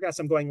Charles Prendergast.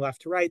 I'm going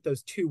left to right,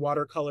 those two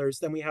watercolors.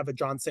 Then we have a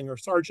John Singer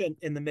Sargent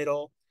in the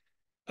middle.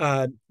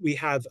 We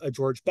have a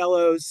George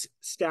Bellows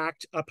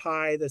stacked up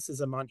high. This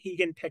is a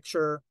Monhegan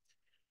picture.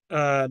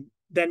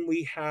 Then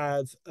we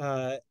have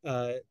a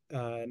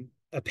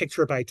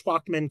picture by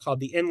Twachtman called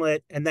The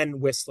Inlet, and then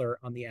Whistler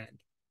on the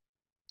end.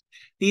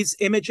 These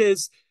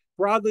images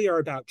broadly are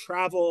about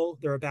travel.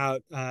 They're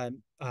about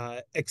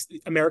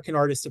American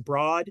artists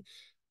abroad.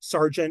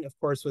 Sargent, of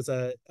course,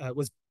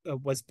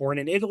 was born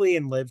in Italy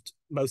and lived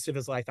most of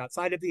his life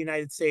outside of the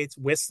United States.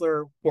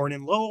 Whistler, born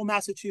in Lowell,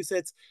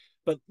 Massachusetts,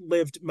 but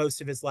lived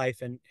most of his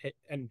life and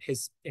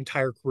his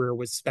entire career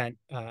was spent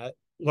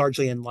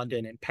largely in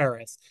London and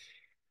Paris.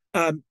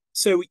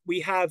 So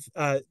we have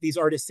these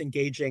artists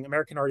engaging,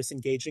 American artists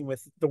engaging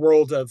with the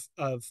world of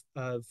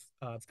outside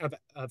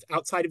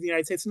of the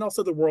United States and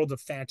also the world of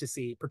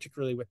fantasy,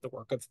 particularly with the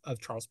work of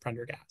Charles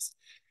Prendergast.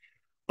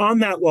 On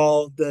that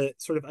wall, the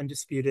sort of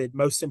undisputed,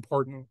 most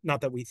important,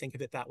 not that we think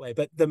of it that way,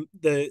 but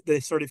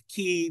the sort of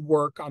key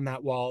work on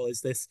that wall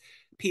is this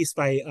piece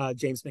by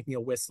James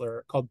McNeill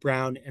Whistler called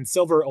Brown and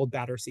Silver Old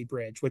Battersea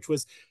Bridge, which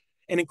was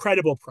an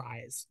incredible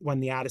prize when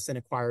the Addison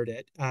acquired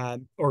it,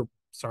 or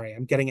sorry,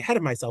 I'm getting ahead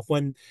of myself.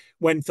 When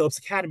Phillips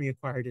Academy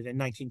acquired it in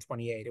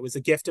 1928, it was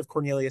a gift of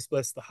Cornelius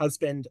Bliss, the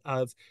husband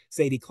of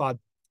Zadie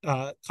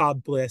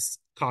Cobb Bliss,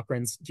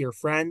 Cochrane's dear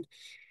friend.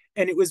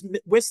 And it was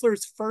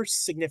Whistler's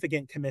first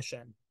significant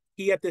commission.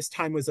 He at this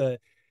time was a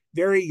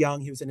very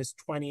young, he was in his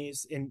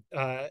 20s, in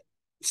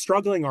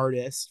struggling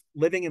artist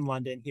living in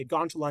London. He had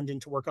gone to London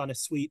to work on a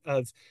suite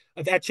of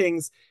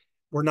etchings.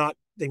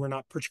 They were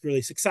not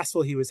particularly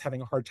successful. He was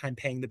having a hard time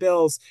paying the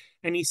bills,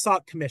 and he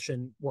sought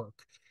commission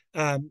work.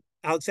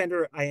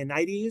 Alexander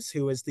Ionides,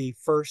 who was the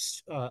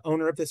first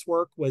owner of this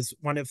work, was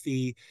one of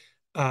the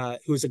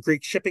who was a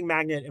Greek shipping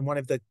magnate and one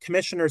of the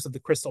commissioners of the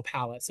Crystal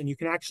Palace. And you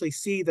can actually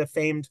see the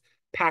famed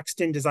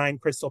Paxton designed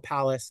Crystal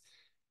Palace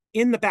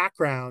in the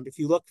background. If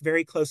you look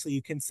very closely,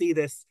 you can see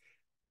this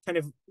kind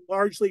of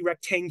largely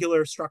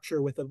rectangular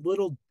structure with a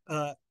little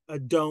a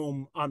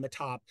dome on the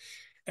top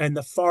and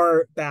the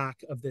far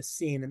back of this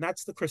scene, and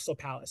that's the Crystal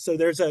Palace. So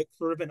there's a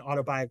sort of an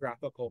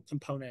autobiographical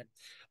component,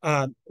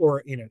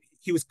 or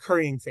he was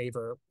currying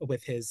favor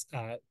with his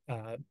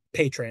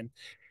patron,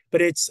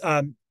 but it's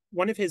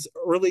one of his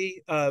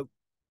early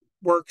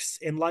works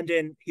in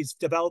London. He's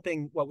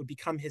developing what would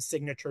become his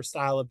signature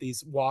style of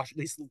these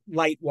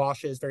light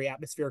washes, very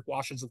atmospheric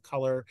washes of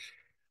color,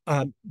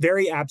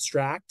 very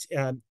abstract.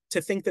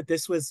 To think that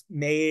this was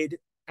made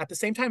at the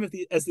same time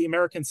as the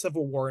American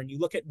Civil War, and you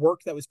look at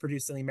work that was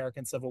produced in the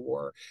American Civil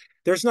War,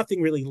 there's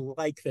nothing really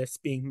like this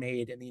being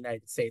made in the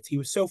United States. He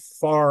was so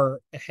far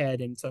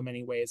ahead in so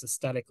many ways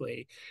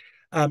aesthetically.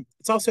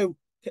 It's also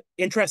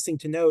interesting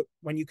to note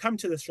when you come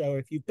to the show,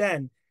 if you've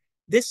been,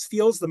 this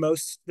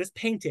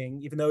painting,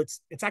 even though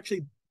it's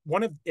actually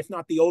one of, if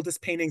not the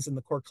oldest paintings in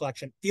the core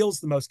collection, feels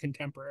the most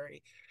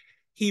contemporary.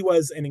 He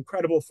was an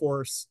incredible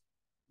force,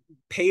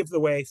 paved the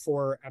way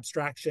for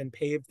abstraction,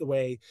 paved the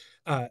way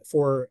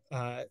for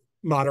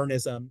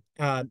modernism.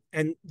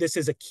 And this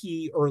is a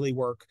key early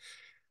work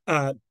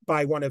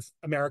by one of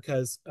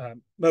America's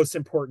most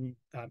important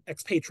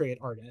expatriate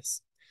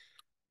artists.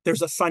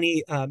 There's a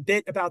funny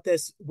bit about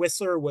this.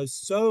 Whistler was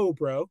so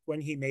broke when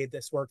he made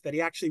this work that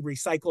he actually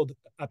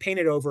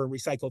painted over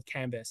recycled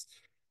canvas.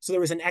 So there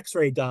was an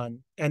X-ray done,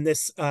 and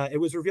it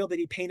was revealed that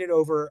he painted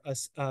over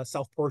a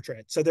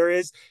self-portrait. So there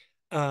is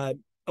a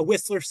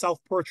Whistler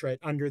self-portrait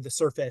under the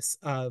surface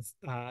of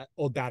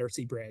Old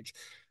Battersea Bridge.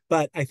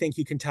 But I think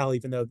you can tell,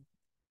 even though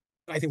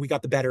I think we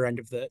got the better end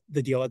of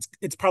the deal,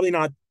 it's probably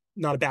not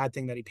a bad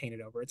thing that he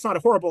painted over. It's not a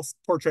horrible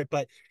portrait,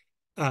 but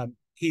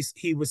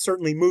he was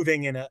certainly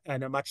moving in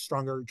a much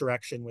stronger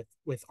direction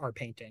with our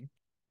painting.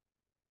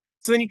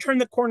 So then you turn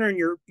the corner and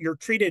you're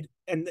treated,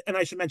 and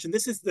I should mention,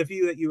 this is the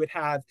view that you would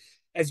have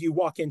as you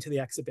walk into the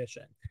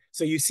exhibition.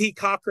 So you see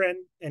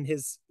Cochrane and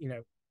his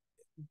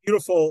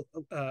beautiful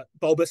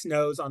bulbous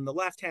nose on the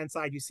left-hand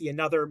side. You see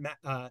another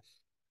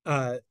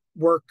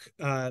work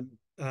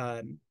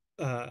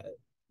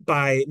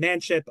by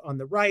Manship on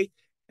the right,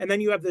 and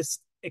then you have this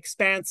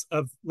expanse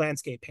of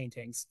landscape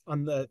paintings.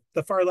 On the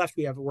far left,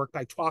 we have a work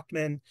by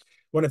Twachtman,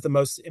 one of the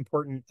most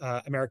important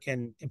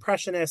American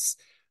impressionists,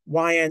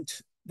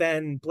 Wyant,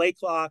 then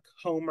Blakelock,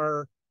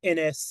 Homer,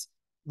 Innes,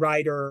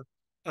 Ryder,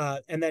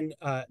 and then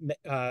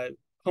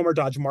Homer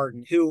Dodge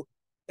Martin, who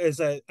is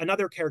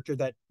another character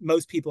that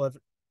most people have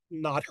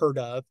not heard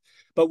of,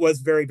 but was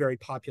very, very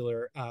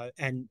popular,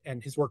 and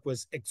his work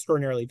was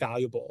extraordinarily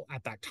valuable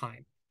at that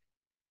time.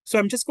 So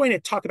I'm just going to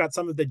talk about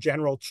some of the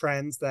general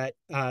trends that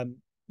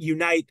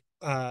unite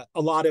a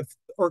lot of,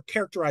 or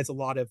characterize a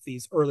lot of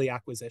these early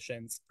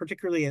acquisitions,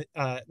 particularly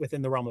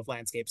within the realm of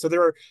landscape. So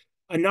there are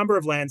a number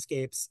of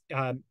landscapes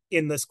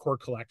in this core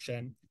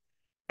collection.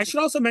 I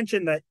should also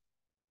mention that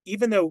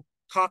even though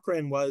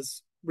Cochrane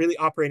was really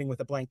operating with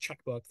a blank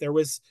checkbook, there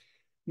was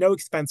no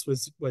expense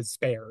was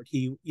spared.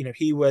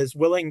 He was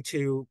willing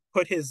to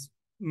put his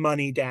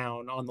money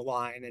down on the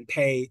line and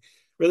pay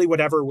really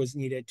whatever was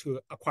needed to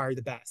acquire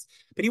the best.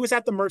 But he was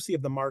at the mercy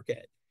of the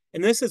market.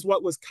 And this is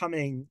what was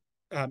coming,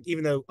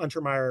 even though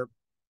Untermeyer,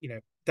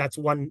 that's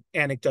one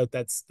anecdote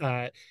that's,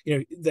 that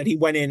he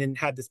went in and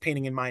had this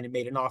painting in mind and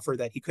made an offer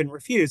that he couldn't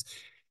refuse.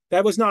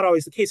 That was not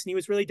always the case. And he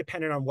was really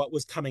dependent on what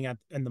was coming up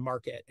in the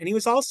market. And he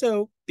was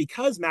also,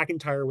 because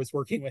McIntyre was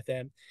working with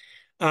him,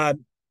 uh,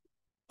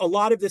 a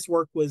lot of this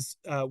work was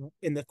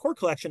in the core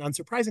collection,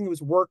 unsurprisingly,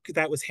 was work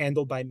that was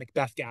handled by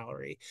Macbeth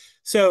Gallery.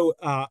 So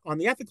on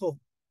the ethical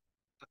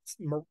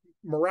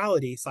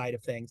morality side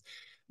of things,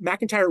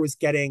 McIntyre was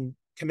getting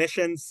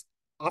commissions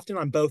often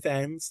on both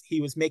ends. He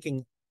was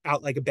making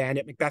out like a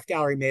bandit. Macbeth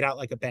Gallery made out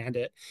like a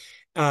bandit.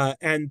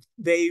 And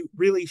they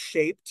really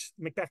shaped,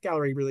 Macbeth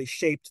Gallery really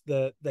shaped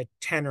the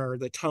tenor,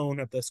 the tone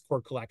of this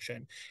core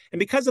collection. And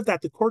because of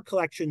that, the core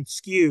collection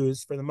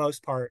skews, for the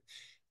most part,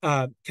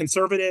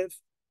 conservative.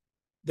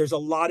 There's a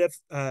lot of,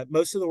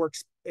 most of the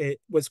works,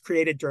 it was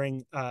created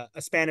during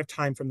a span of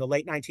time from the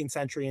late 19th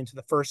century into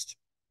the first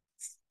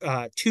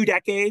 2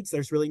 decades.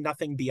 There's really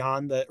nothing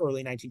beyond the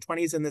early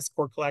 1920s in this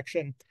core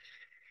collection.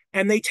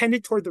 And they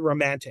tended toward the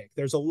romantic.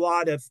 There's a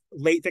lot of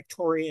late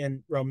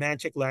Victorian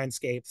romantic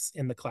landscapes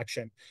in the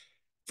collection.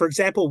 For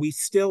example, we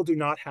still do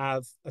not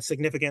have a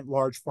significant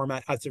large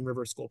format Hudson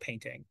River School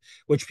painting,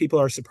 which people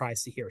are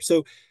surprised to hear.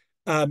 So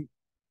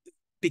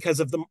because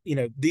of the,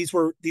 these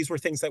were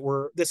things that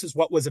were, this is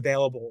what was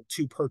available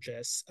to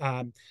purchase,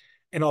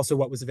 and also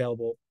what was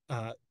available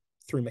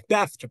through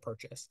Macbeth to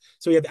purchase.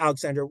 So we have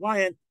Alexander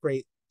Wyant,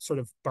 great sort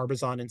of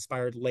Barbizon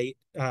inspired late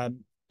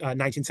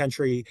 19th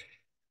century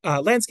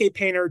landscape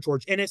painter,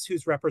 George Innes,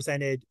 who's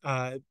represented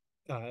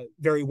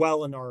very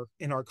well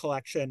in our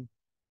collection.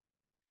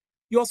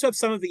 You also have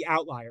some of the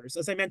outliers.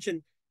 As I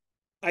mentioned,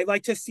 I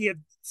like to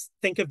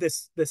think of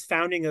this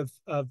founding of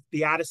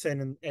the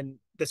Addison and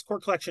this core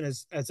collection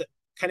as a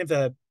kind of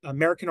the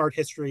American art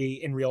history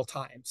in real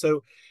time.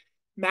 So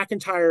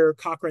McIntyre,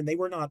 Cochrane, they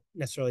were not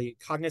necessarily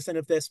cognizant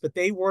of this, but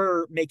they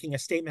were making a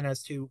statement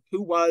as to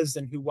who was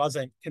and who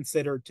wasn't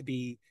considered to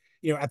be,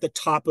 at the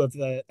top of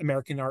the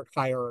American art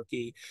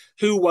hierarchy,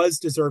 who was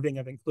deserving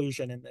of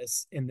inclusion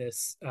in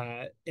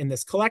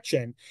this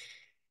collection.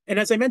 And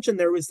as I mentioned,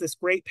 there was this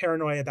great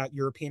paranoia about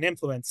European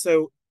influence.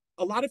 So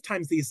a lot of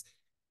times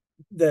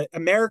the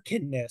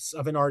Americanness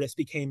of an artist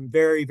became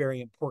very, very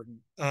important.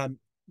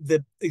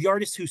 The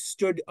artists who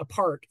stood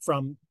apart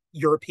from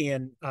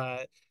European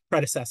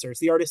predecessors,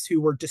 the artists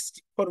who were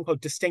quote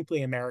unquote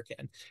distinctly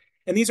American.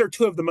 And these are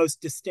two of the most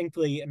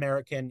distinctly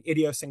American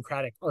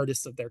idiosyncratic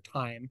artists of their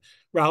time,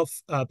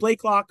 Ralph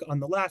Blakelock on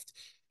the left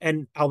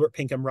and Albert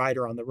Pinkham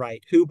Ryder on the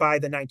right, who by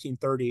the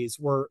 1930s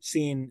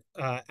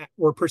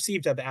were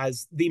perceived of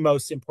as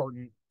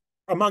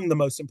among the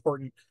most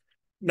important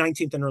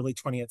 19th and early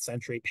 20th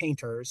century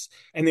painters.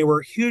 And they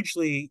were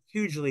hugely,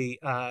 hugely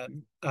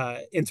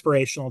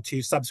inspirational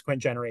to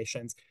subsequent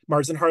generations.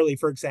 Marsden Hartley,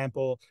 for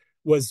example,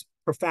 was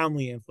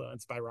profoundly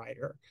influenced by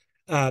Ryder.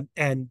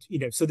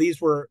 So these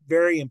were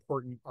very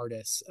important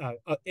artists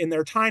in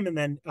their time. And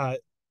then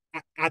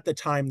at the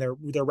time, their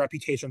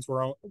reputations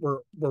were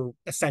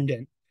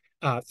ascendant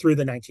through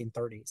the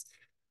 1930s.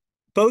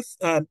 Both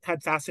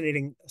had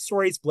fascinating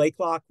stories.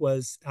 Blakelock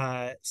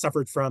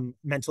suffered from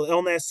mental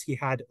illness. He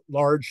had a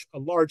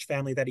large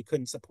family that he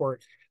couldn't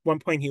support. At one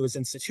point, he was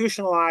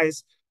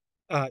institutionalized.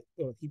 At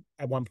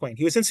one point,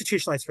 he was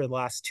institutionalized for the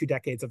last 2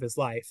 decades of his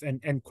life,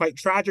 and quite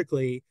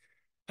tragically,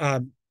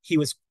 he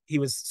was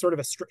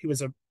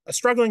a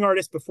struggling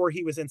artist before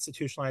he was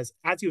institutionalized.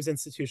 As he was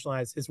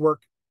institutionalized, his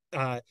work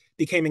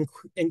became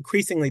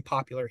increasingly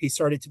popular. He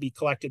started to be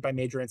collected by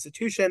major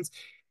institutions.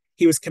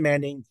 He was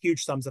commanding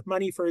huge sums of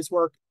money for his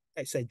work.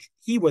 I said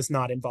he was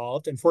not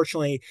involved.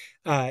 Unfortunately,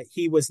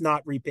 he was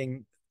not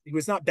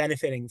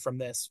benefiting from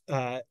this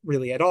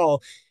really at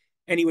all.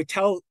 And he would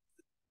tell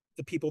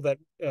the people that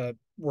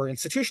were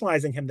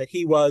institutionalizing him that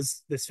he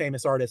was this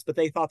famous artist, but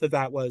they thought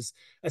that was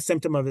a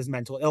symptom of his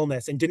mental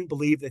illness and didn't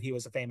believe that he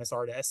was a famous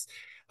artist.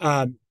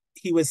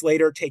 He was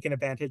later taken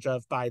advantage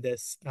of by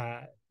this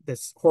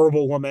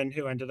horrible woman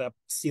who ended up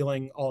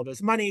stealing all of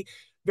his money.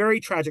 Very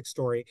tragic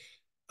story.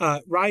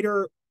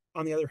 Ryder,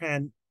 on the other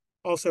hand,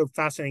 also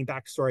fascinating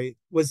backstory,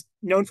 was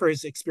known for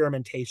his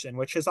experimentation,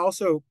 which has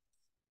also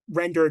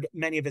rendered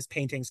many of his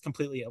paintings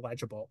completely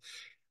illegible.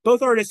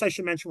 Both artists, I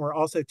should mention, were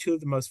also two of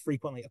the most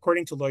frequently,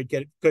 according to Lloyd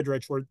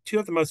Goodrich, were two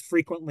of the most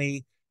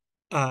frequently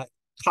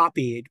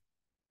copied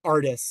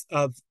artists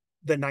of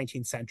the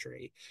 19th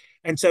century.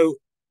 And so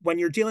when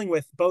you're dealing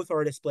with both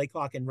artists,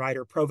 Blakelock and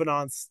Ryder,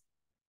 provenance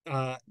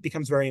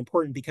becomes very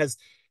important because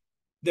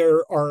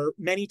there are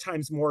many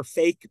times more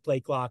fake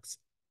Blakelocks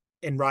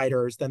and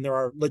Ryders than there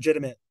are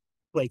legitimate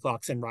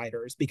Blakelocks and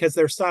Ryders, because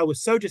their style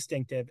was so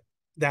distinctive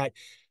that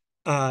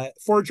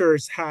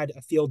forgers had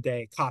a field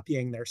day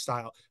copying their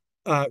style.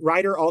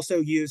 Ryder also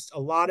used a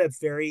lot of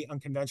very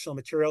unconventional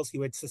materials. He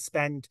would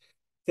suspend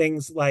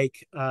things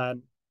like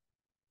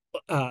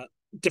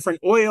different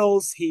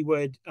oils. He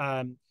would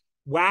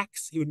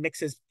wax. He would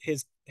mix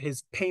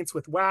his paints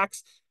with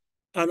wax.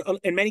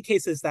 In many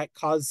cases, that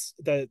caused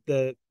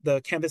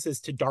the canvases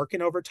to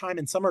darken over time,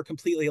 and some are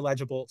completely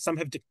illegible. Some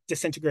have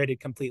disintegrated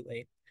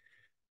completely.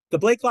 The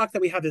Blake clock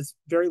that we have is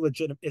a very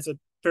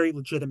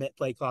legitimate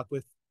Blake clock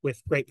with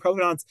great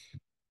provenance.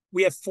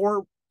 We have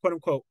four, quote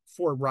unquote,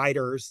 four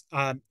riders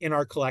in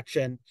our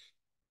collection.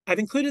 I've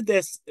included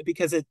this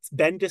because it's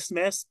been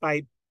dismissed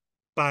by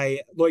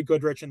Lloyd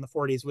Goodrich in the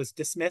 40s, was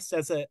dismissed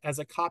as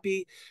a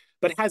copy,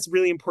 but it has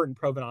really important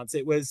provenance.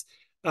 It was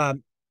a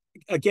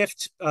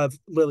gift of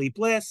Lily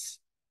Bliss.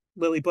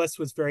 Lily Bliss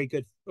was very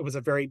good, was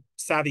a very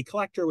savvy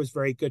collector, was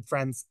very good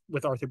friends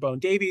with Arthur Bowen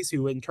Davies,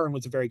 who in turn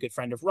was a very good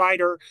friend of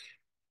Ryder.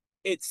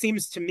 It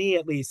seems to me,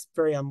 at least,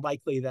 very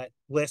unlikely that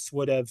Bliss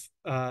would have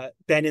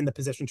been in the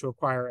position to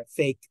acquire a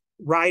fake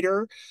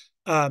Ryder.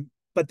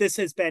 But this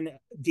has been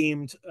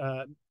deemed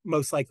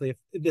most likely, if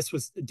this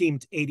was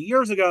deemed 80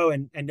 years ago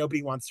and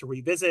nobody wants to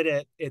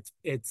revisit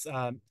its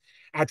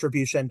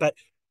attribution. But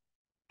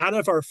out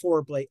of our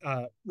four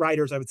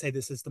riders, I would say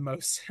this is the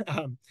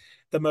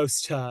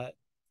most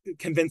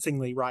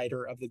convincingly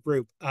Ryder of the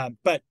group.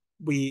 But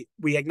we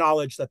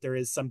acknowledge that there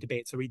is some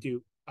debate, so we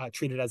do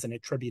treat it as an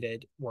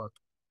attributed work.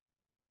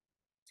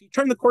 So you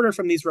turn the corner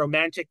from these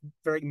romantic,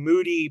 very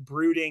moody,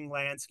 brooding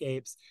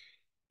landscapes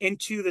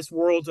into this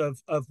world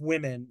of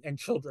women and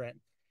children.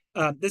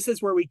 This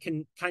is where we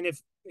can kind of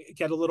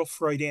get a little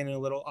Freudian and a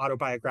little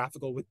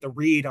autobiographical with the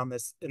read on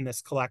this in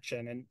this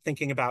collection, and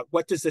thinking about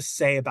what does this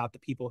say about the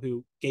people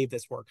who gave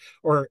this work,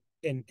 or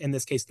in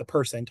this case, the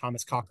person,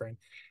 Thomas Cochrane.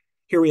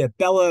 Here we have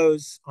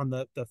Bellows on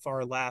the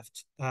far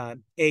left,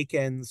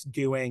 Akins,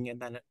 Dewing,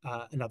 and then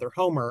another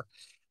Homer.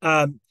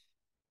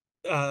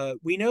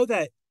 We know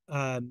that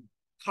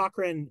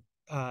Cochrane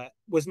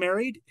was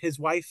married. His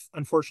wife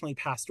unfortunately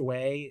passed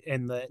away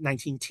in the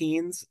 19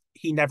 teens.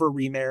 He never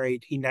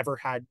remarried. He never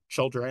had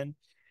children.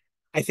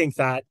 I think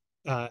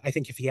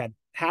if he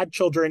had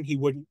children, he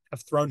wouldn't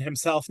have thrown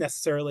himself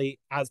necessarily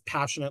as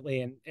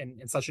passionately and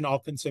in such an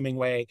all-consuming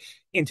way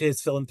into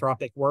his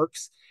philanthropic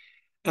works.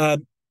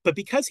 But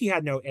because he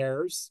had no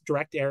heirs,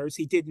 direct heirs,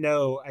 he did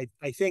know,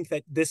 I think,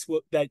 that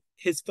that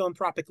his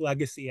philanthropic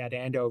legacy at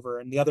Andover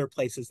and the other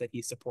places that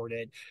he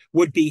supported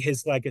would be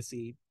his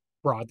legacy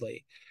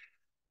broadly.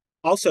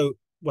 Also,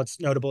 what's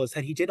notable is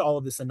that he did all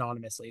of this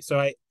anonymously.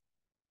 So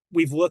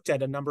we've looked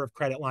at a number of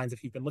credit lines.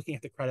 If you've been looking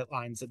at the credit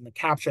lines and the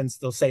captions,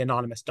 they'll say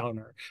anonymous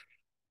donor.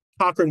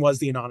 Cochrane was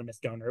the anonymous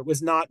donor. It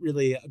was not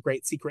really a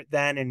great secret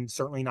then, and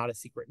certainly not a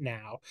secret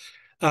now.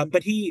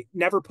 But he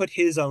never put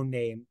his own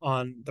name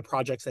on the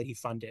projects that he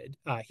funded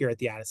here at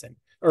the Addison,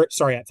 at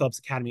Phillips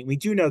Academy. We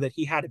do know that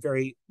he had a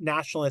very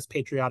nationalist,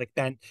 patriotic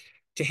bent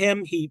to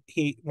him. He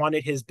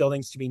wanted his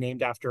buildings to be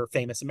named after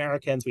famous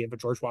Americans. We have a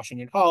George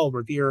Washington Hall,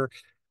 Revere,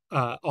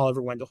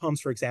 Oliver Wendell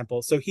Holmes, for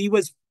example. So he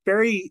was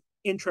very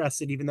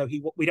interested, even though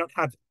we don't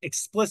have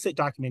explicit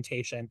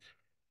documentation,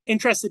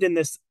 interested in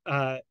this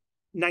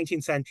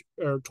 19th century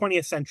or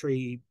 20th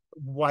century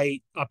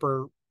white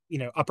upper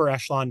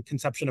echelon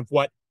conception of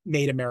what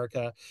made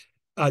America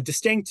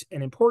distinct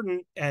and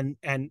important, and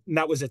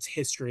that was its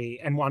history,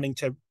 and wanting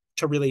to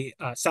really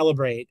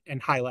celebrate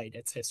and highlight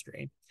its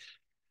history.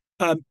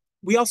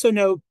 We also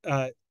know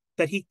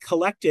that he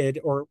collected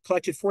for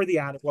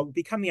what would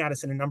become the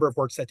Addison a number of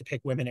works that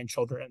depict women and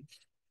children,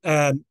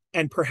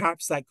 and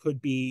perhaps that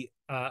could be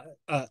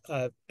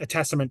a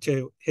testament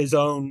to his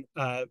own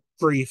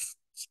grief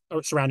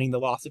surrounding the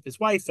loss of his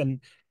wife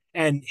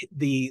and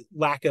the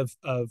lack of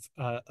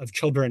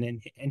children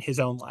in his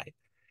own life.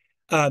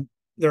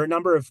 There are a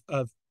number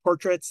of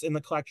portraits in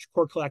the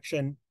core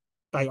collection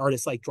by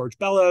artists like George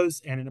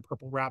Bellows, and in a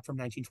purple wrap from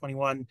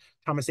 1921,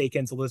 Thomas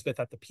Akins, Elizabeth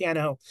at the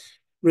piano.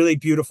 Really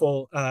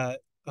beautiful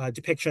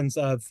depictions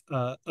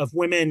of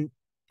women,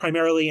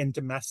 primarily in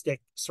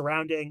domestic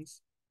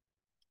surroundings.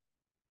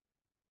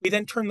 We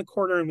then turn the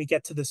corner and we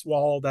get to this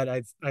wall that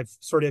I've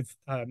sort of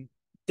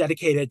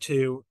dedicated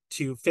to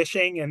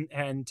fishing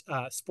and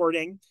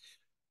sporting.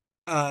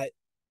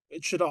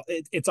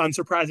 It's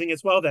unsurprising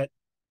as well that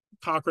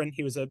Cochrane,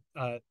 he was an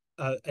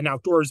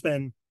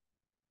outdoorsman.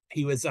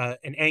 He was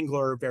an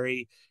angler,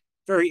 very,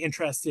 very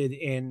interested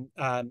in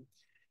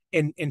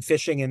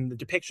fishing and the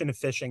depiction of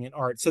fishing in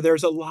art. So there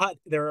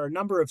are a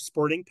number of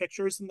sporting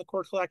pictures in the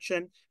core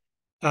collection.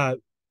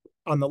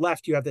 On the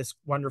left, you have this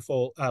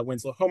wonderful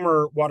Winslow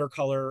Homer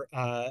watercolor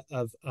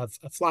of a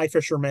fly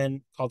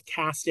fisherman called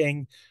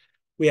Casting.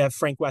 We have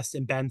Frank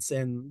Weston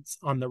Benson's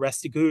on the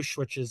Restigouche,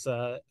 which is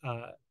a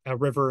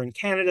river in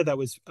Canada that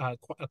was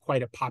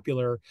quite a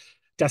popular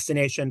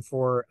destination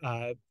for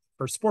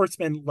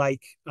sportsmen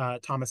like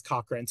Thomas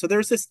Cochrane. So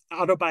there's this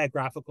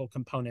autobiographical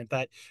component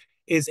that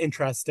is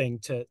interesting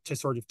to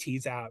sort of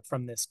tease out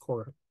from this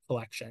core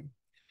collection.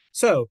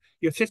 So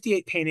you have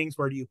 58 paintings.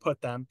 Where do you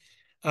put them?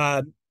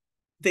 A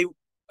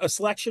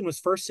selection was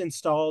first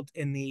installed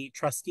in the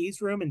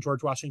trustees' room in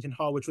George Washington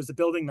Hall, which was a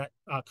building that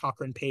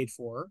Cochrane paid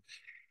for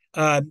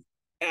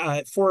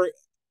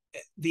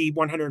the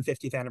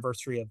 150th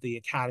anniversary of the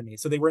Academy.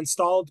 So they were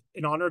installed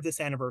in honor of this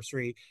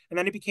anniversary, and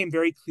then it became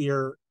very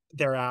clear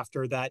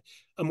thereafter that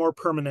a more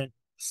permanent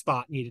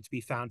spot needed to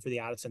be found for the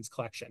Addison's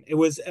collection. It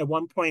was at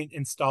one point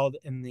installed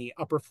in the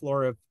upper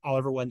floor of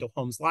Oliver Wendell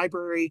Holmes'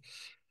 library,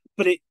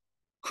 but it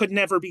could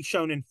never be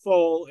shown in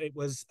full. It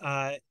was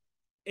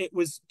it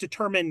was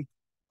determined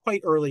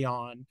quite early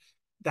on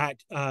that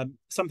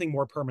something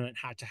more permanent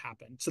had to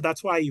happen. So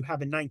that's why you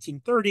have in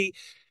 1930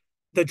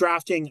 the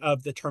drafting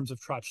of the terms of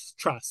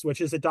trust,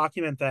 which is a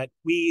document that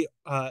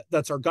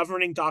that's our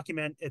governing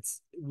document.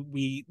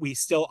 We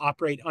still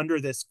operate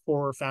under this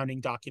core founding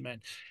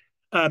document.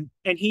 And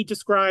he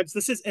describes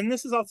this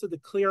is also the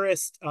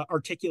clearest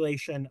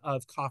articulation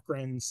of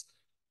Cochrane's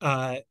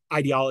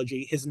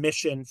ideology, his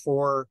mission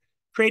for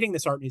creating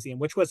this art museum,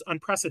 which was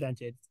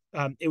unprecedented.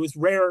 It was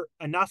rare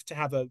enough to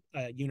have a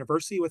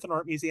university with an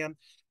art museum.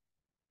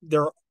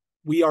 There,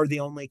 we are the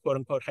only quote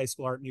unquote high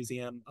school art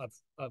museum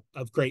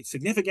of great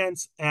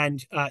significance,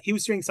 and he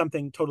was doing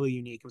something totally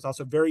unique. It was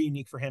also very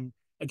unique for him,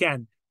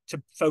 again,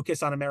 to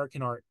focus on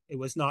American art. It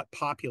was not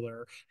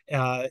popular.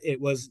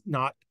 It was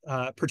not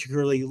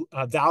particularly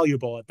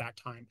valuable at that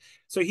time.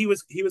 So he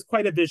was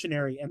quite a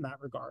visionary in that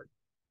regard.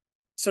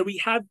 So we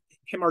have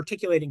him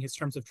articulating his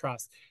terms of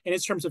trust, and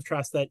his terms of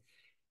trust that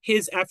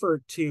his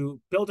effort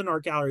to build an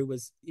art gallery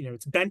was,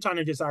 it's bent on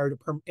a desire to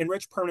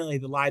enrich permanently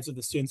the lives of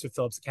the students of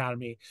Phillips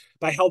Academy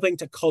by helping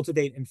to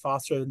cultivate and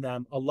foster in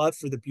them a love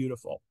for the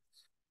beautiful,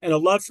 and a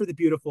love for the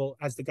beautiful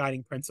as the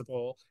guiding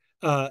principle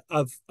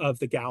of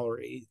the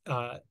gallery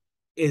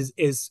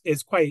is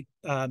quite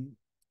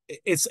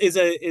is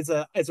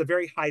a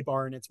very high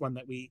bar, and it's one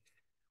that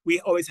we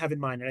always have in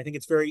mind. And I think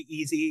it's very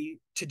easy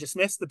to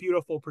dismiss the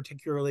beautiful,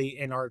 particularly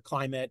in our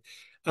climate,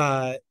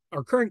 our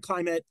current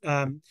climate,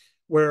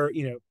 where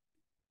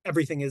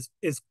everything is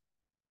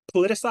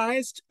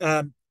politicized.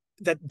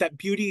 That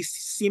beauty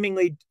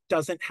seemingly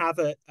doesn't have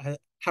a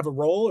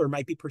role, or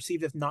might be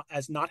perceived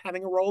as not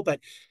having a role. But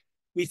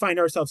we find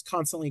ourselves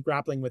constantly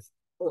grappling with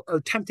or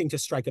attempting to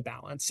strike a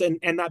balance,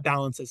 and that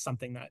balance is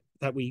something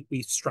that we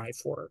strive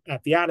for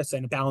at the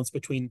Addison, a balance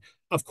between,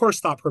 of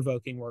course,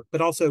 thought-provoking work, but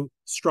also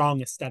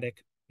strong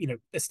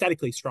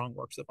aesthetically strong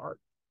works of art.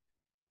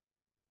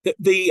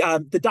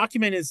 The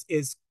document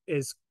is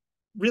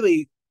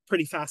really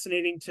pretty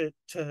fascinating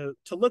to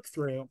look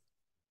through,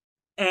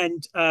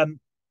 and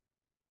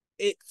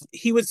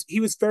he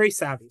was very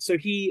savvy. So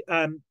he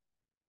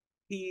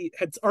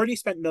had already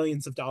spent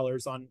millions of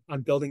dollars on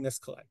building this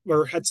collection,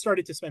 or had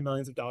started to spend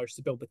millions of dollars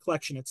to build the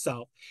collection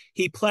itself.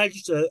 He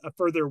pledged a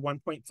further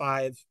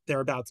 1.5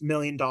 thereabouts $1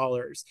 million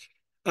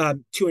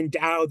to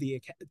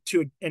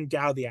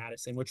endow the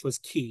Addison, which was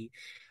key.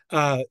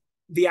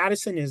 The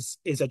Addison is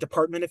a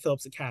department of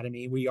Phillips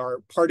Academy. We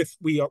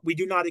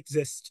do not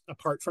exist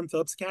apart from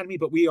Phillips Academy,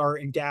 but we are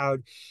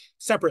endowed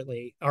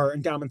separately. Our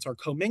endowments are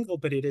commingled,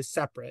 but it is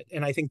separate.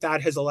 And I think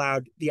that has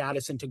allowed the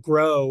Addison to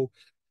grow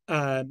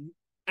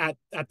at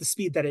the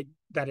speed that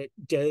it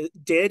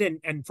did,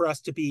 and for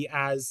us to be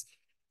as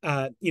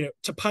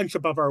to punch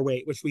above our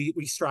weight, which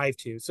we strive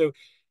to. So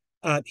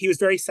he was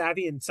very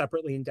savvy in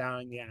separately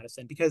endowing the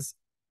Addison, because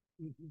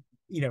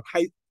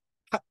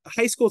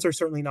high schools are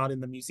certainly not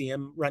in the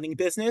museum running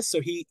business. So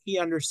he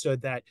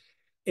understood that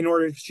in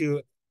order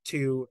to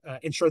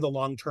ensure the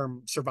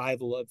long-term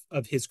survival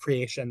of his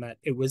creation, that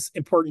it was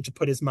important to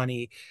put his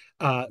money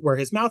where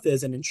his mouth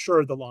is, and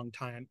ensure the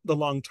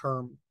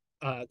long-term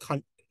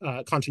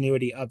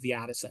continuity of the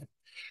Addison.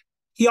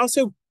 He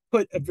also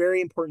put a very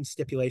important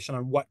stipulation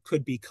on what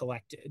could be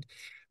collected.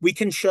 We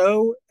can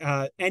show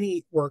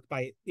any work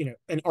by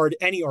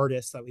any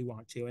artist that we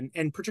want to,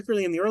 and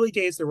particularly in the early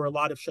days, there were a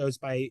lot of shows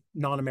by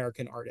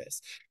non-American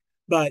artists.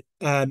 But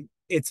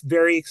it's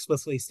very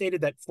explicitly stated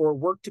that for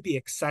work to be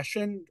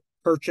accessioned,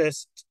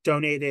 purchased,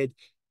 donated,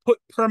 put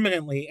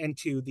permanently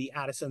into the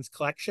Addison's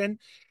collection,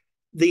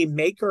 the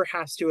maker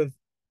has to have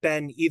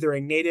been either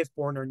a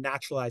native-born or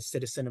naturalized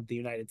citizen of the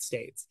United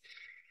States.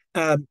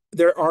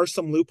 There are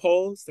some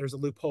loopholes. There's a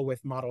loophole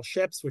with model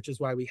ships, which is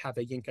why we have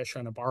a Yinka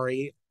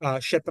Shonibari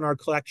ship in our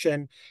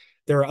collection.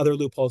 There are other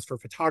loopholes for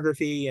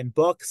photography and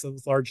books. It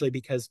was largely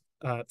because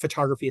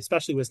photography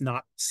especially was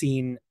not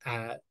seen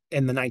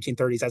in the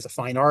 1930s as a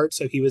fine art.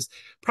 So he was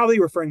probably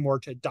referring more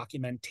to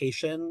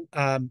documentation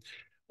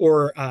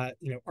or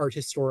art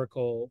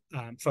historical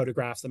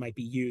photographs that might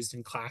be used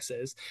in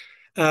classes.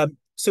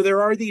 So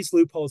there are these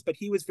loopholes, but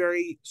he was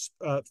very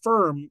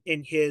firm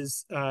in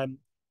his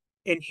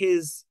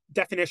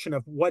definition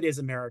of what is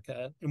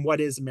America and what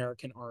is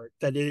American art,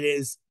 that it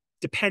is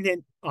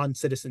dependent on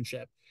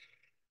citizenship.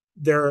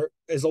 There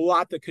is a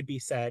lot that could be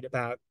said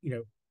about,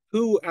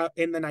 who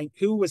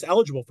was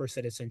eligible for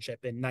citizenship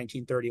in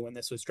 1930 when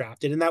this was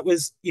drafted. And that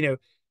was,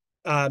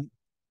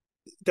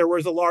 there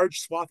was a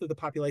large swath of the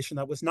population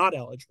that was not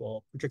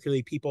eligible,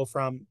 particularly people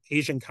from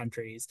Asian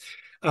countries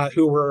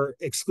who were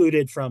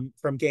excluded from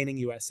gaining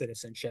U.S.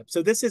 citizenship.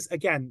 So this is,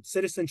 again,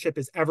 citizenship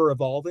is ever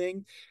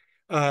evolving.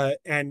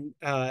 And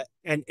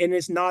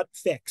is not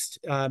fixed.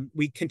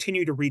 We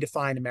continue to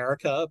redefine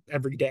America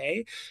every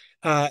day,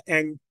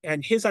 and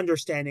his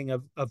understanding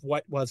of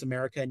what was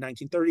America in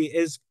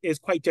 1930 is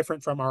quite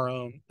different from our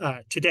own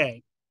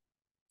today.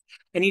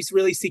 And he's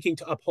really seeking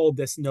to uphold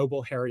this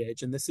noble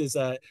heritage, and this is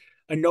a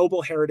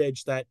noble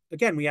heritage that,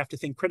 again, we have to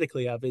think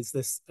critically of. Is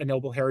this a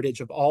noble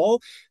heritage of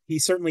all? He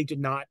certainly did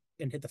not,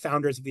 and the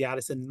founders of the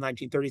Addison in the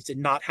 1930s did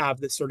not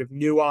have this sort of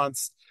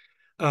nuanced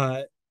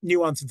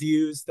nuanced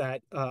views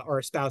that are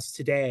espoused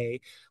today,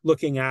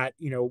 looking at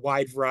a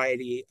wide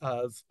variety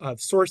of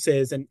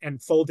sources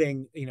and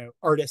folding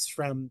artists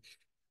from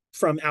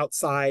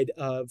outside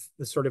of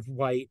the sort of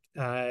white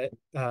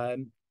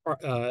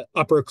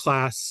upper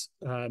class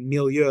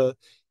milieu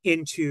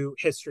into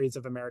histories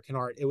of American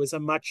art. It was a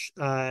much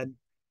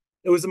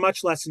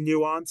less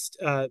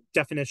nuanced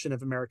definition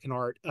of American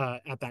art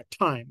at that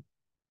time,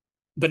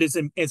 but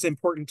it's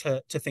important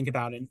to think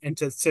about and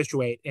to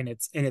situate in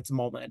its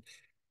moment.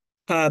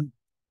 Um,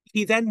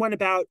 he then went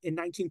about in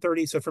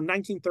 1930. So from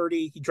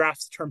 1930, he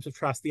drafts Terms of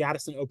Trust. The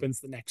Addison opens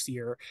the next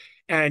year,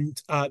 and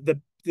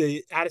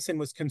the Addison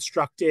was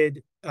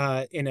constructed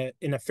in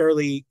a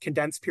fairly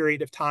condensed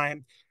period of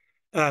time.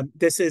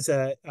 This is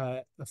a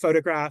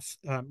photograph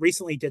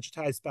recently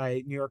digitized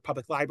by New York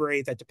Public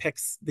Library that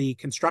depicts the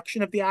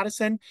construction of the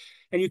Addison,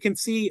 and you can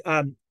see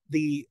not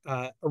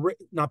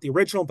the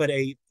original, but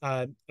a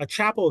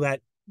chapel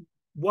that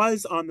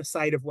was on the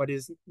site of what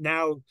is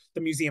now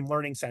the Museum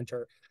Learning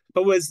Center,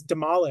 but was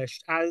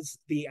demolished as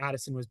the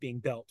Addison was being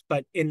built.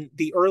 But in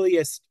the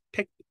earliest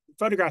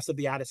photographs of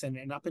the Addison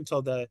and up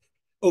until the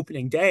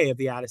opening day of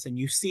the Addison,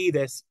 you see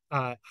this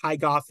high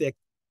Gothic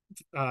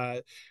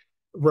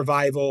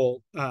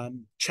revival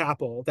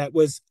chapel that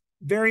was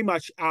very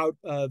much out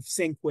of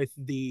sync with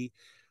the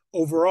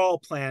overall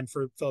plan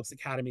for Phillips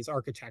Academy's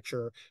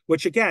architecture,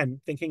 which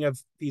again, thinking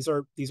of these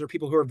are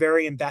people who are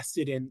very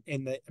invested in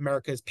the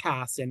America's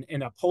past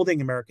and upholding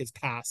America's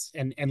past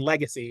and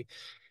legacy.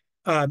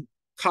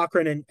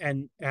 Cochrane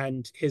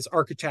and his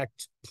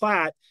architect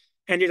Platt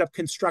ended up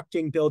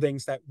constructing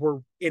buildings that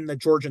were in the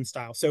Georgian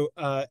style, so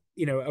a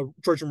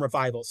Georgian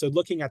revival. So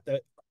looking at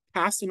the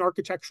past in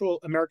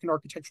American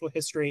architectural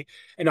history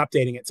and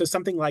updating it. So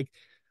something like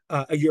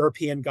a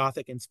European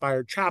Gothic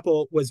inspired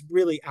chapel was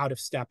really out of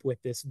step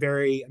with this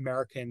very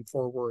American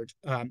forward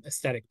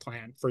aesthetic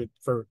plan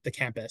for the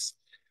campus.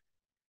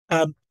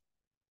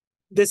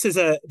 This is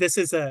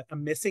a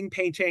missing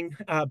painting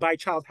by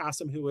Childe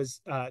Hassam, who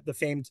was the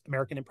famed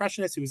American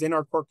Impressionist, who was in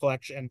our core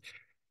collection.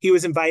 He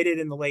was invited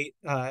in the late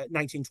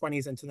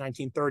 1920s into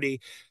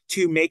 1930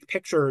 to make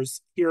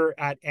pictures here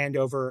at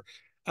Andover,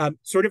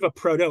 sort of a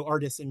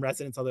proto-artist in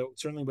residence, although it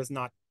certainly was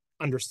not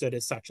understood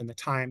as such in the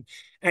time.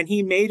 And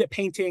he made a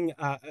painting,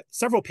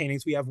 several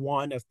paintings. We have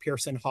one of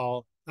Pearson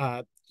Hall.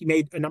 He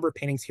made a number of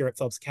paintings here at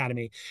Phillips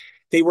Academy.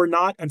 They were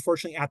not,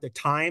 unfortunately, at the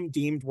time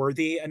deemed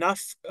worthy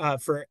enough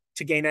to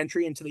gain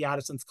entry into the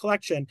Addison's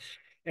collection.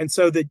 And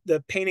so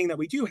the painting that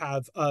we do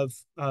have of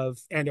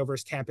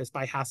Andover's campus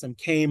by Hassam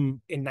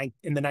came in the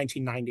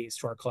 1990s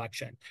to our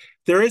collection.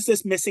 There is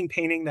this missing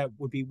painting that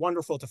would be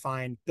wonderful to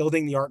find,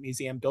 building the Art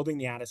Museum, building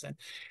the Addison,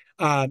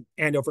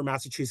 Andover,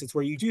 Massachusetts,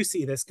 where you do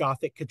see this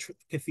Gothic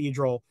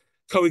cathedral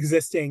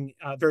coexisting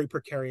very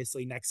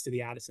precariously next to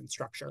the Addison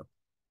structure.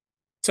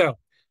 So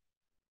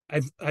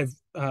I've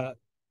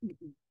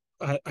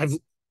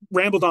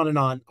rambled on and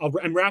on.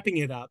 I'm wrapping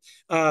it up.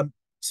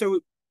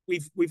 So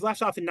we've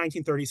left off in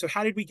 1930. So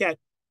how did we get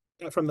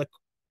from the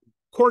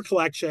core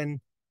collection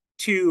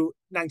to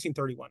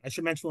 1931? I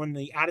should mention when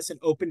the Addison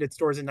opened its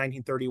doors in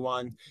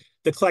 1931,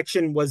 the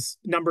collection was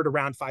numbered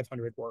around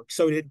 500 works.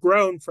 So it had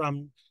grown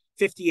from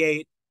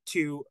 58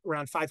 to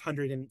around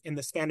 500 in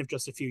the span of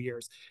just a few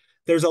years.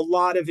 There's a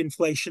lot of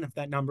inflation of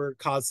that number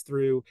caused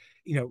through,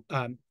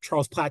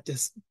 Charles Platt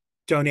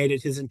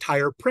donated his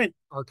entire print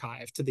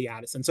archive to the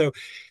Addison. So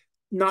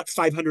not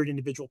 500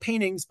 individual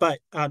paintings, but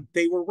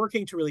they were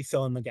working to really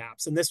fill in the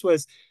gaps. And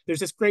there's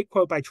this great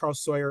quote by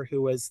Charles Sawyer,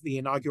 who was the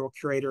inaugural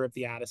curator of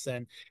the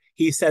Addison.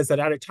 He says that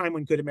at a time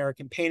when good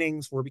American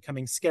paintings were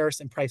becoming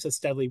scarce and prices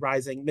steadily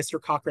rising, Mr.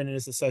 Cochrane and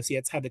his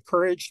associates had the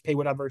courage to pay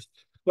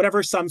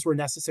whatever sums were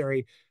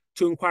necessary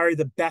to inquire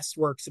the best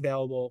works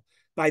available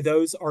by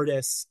those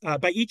artists,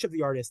 by each of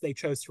the artists they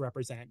chose to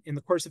represent. In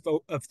the course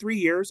of 3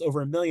 years,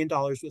 over $1 million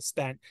was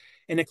spent,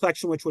 and a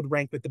collection which would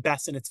rank with the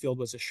best in its field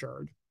was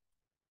assured.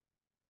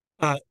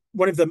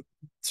 One of the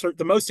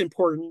most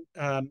important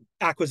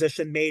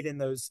acquisition made in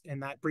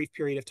that brief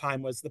period of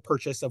time was the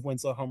purchase of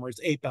Winslow Homer's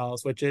 8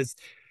 Bells, which is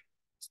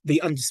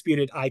the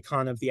undisputed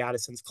icon of the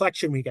Addison's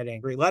collection. We get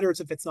angry letters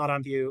if it's not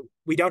on view.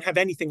 We don't have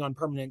anything on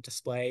permanent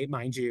display,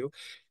 mind you,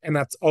 and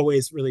that's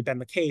always really been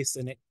the case,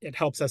 and it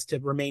helps us to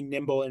remain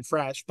nimble and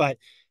fresh. But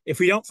if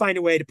we don't find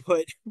a way to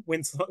put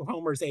Winslow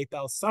Homer's 8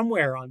 Bells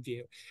somewhere on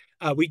view,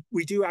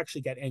 we do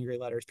actually get angry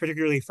letters,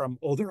 particularly from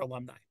older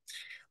alumni.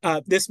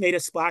 This made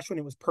a splash when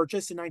it was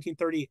purchased in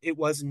 1930. It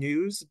was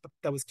news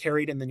that was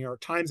carried in the New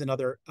York Times and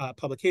other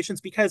publications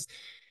because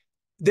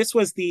this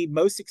was the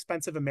most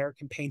expensive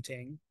American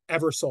painting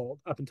ever sold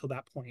up until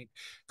that point.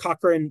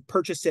 Cochrane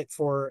purchased it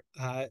for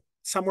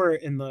somewhere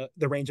in the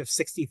range of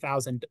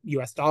 $60,000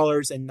 US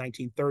in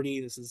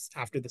 1930. This is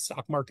after the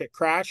stock market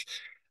crash.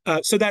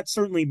 So that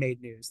certainly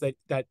made news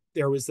that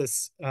there was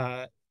this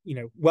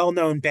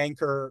well-known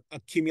banker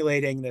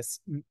accumulating this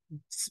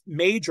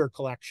major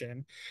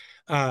collection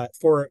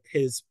for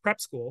his prep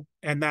school,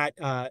 and that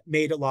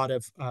made a lot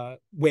of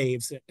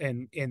waves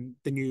in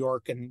the New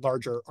York and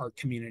larger art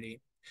community.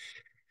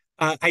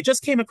 I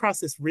just came across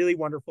this really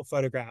wonderful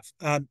photograph.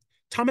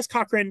 Thomas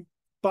Cochrane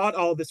bought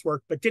all of this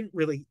work, but didn't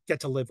really get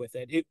to live with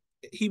it.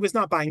 He was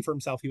not buying for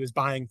himself. He was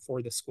buying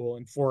for the school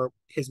and for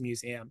his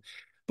museum.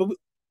 But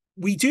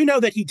we do know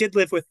that he did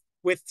live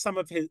with some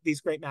of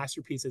these great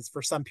masterpieces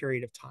for some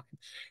period of time.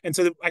 And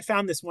so I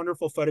found this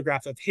wonderful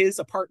photograph of his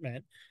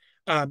apartment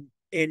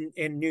in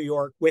New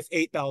York with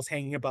 8 bells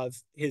hanging above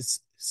his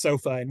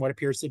sofa in what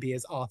appears to be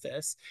his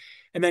office.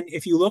 And then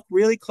if you look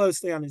really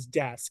closely on his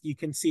desk, you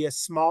can see a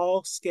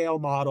small scale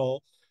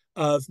model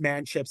of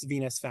Manship's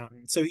Venus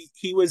fountain. So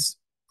he was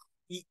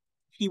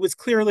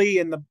clearly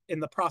in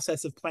the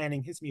process of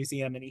planning his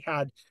museum, and he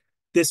had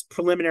this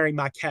preliminary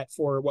maquette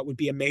for what would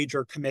be a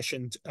major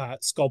commissioned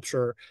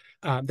sculpture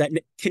that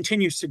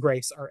continues to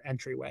grace our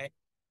entryway.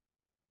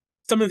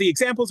 Some of the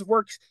examples of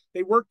works,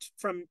 they worked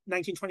from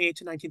 1928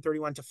 to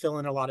 1931 to fill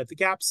in a lot of the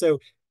gaps. So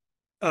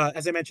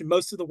as I mentioned,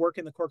 most of the work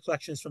in the core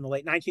collection is from the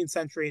late 19th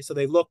century, so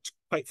they looked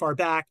quite far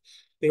back.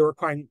 They were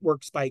acquiring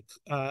works by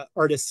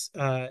artists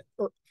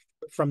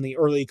from the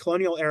early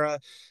colonial era.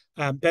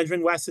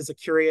 Benjamin West is a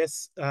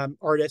curious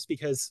artist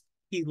because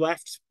he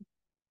left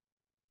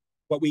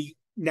what we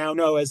now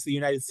know as the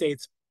United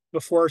States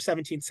before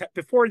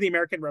the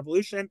American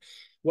Revolution,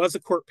 was a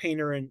court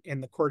painter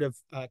in the court of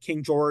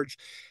King George.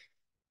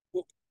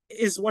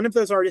 Is one of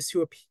those artists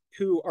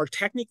who are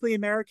technically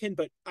American,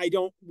 but I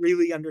don't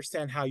really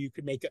understand how you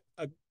could make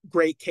a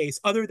great case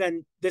other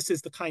than this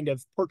is the kind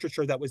of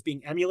portraiture that was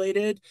being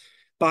emulated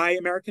by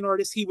American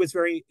artists. He was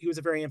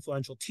a very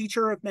influential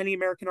teacher of many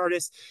American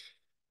artists,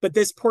 but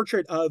this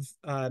portrait of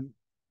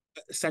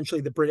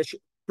essentially the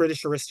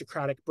British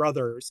aristocratic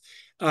brothers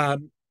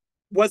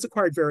was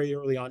acquired very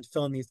early on to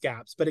fill in these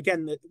gaps. But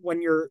again,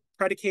 when you're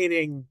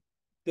predicating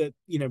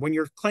when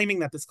you're claiming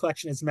that this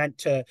collection is meant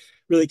to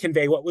really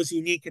convey what was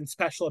unique and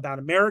special about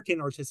American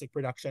artistic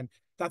production,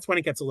 that's when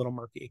it gets a little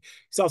murky.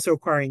 He's also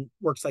acquiring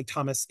works like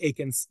Thomas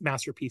Aiken's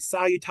masterpiece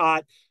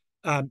Salutat,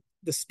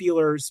 The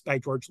Spielers by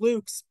George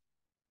Lukes.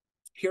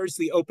 Here's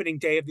the opening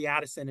day of the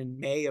Addison in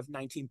May of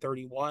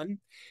 1931.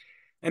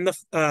 And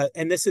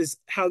this is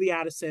how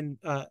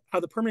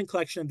the permanent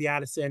collection of the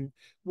Addison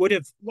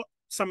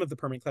some of the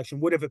permanent collection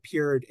would have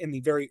appeared in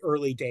the very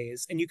early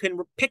days. And you can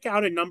pick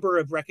out a number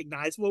of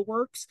recognizable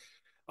works.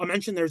 I'll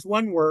mention there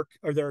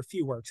are a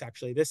few works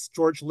actually. This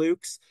George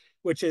Lukes,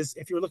 which is,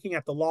 if you're looking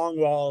at the long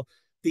wall,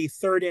 the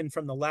third in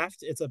from the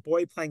left, it's a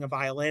boy playing a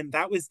violin.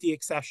 That was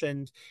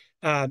deaccessioned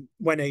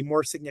when a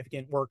more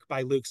significant work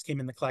by Lukes came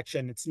in the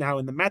collection. It's now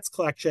in the Met's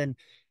collection.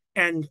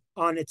 And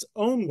on its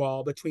own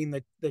wall, between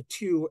the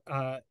two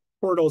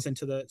portals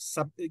into the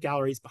sub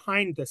galleries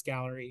behind this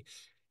gallery,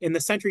 in the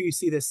center, you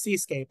see this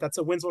seascape. That's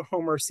a Winslow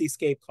Homer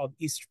seascape called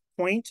East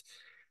Point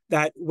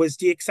that was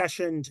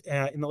deaccessioned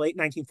in the late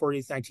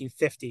 1940s,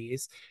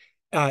 1950s.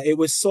 It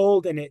was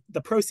sold, and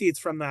the proceeds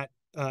from that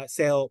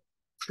sale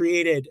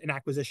created an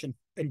acquisition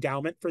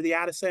endowment for the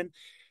Addison.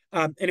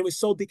 And it was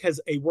sold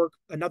because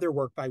another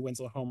work by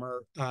Winslow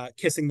Homer,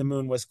 Kissing the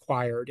Moon, was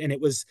acquired, and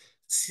it was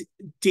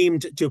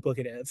deemed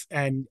duplicative.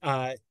 And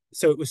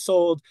so it was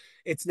sold.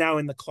 It's now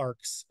in the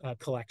Clark's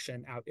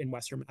collection out in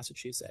Western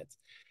Massachusetts.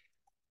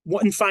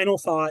 One final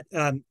thought,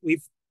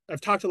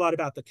 I've talked a lot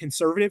about the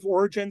conservative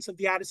origins of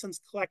the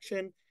Addison's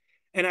collection,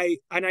 and I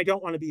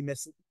don't want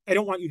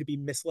you to be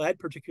misled,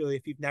 particularly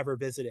if you've never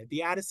visited.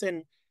 The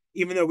Addison,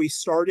 even though we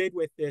started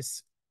with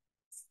this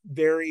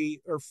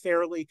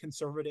fairly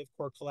conservative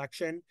core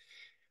collection,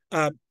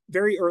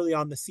 very early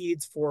on, the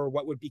seeds for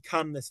what would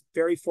become this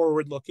very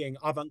forward-looking,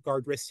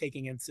 avant-garde,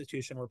 risk-taking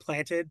institution were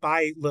planted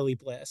by Lizzie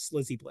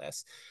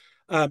Bliss,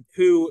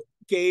 who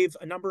gave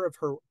a number of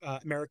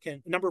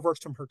works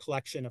from her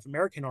collection of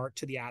American art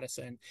to the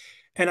Addison.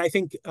 And I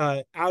think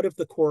out of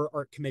the core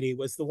art committee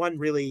was the one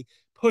really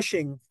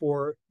pushing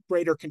for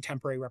greater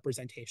contemporary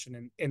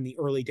representation in the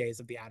early days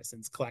of the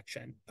Addison's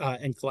collection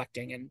and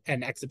collecting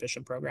and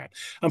exhibition program.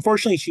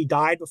 Unfortunately, she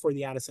died before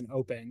the Addison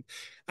opened,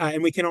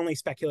 and we can only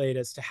speculate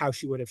as to how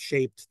she would have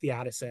shaped the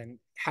Addison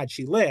had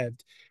she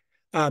lived.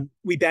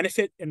 We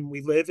benefit and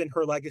we live in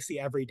her legacy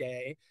every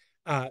day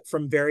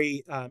from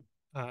very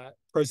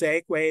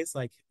prosaic ways.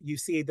 Like you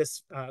see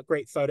this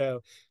great photo.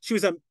 She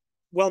was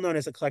well known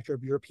as a collector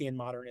of European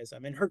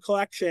modernism, and her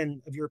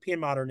collection of European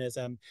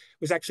modernism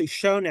was actually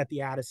shown at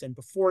the Addison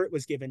before it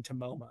was given to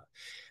MoMA,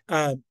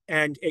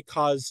 and it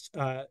caused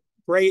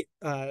great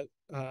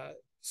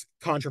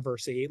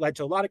controversy. Led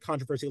to a lot of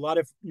controversy, a lot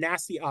of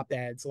nasty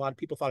op-eds. A lot of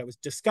people thought it was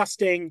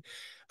disgusting.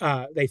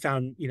 They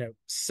found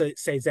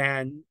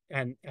Cézanne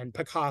and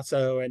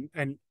Picasso and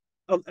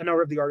a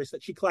number of the artists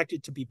that she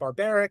collected to be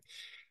barbaric.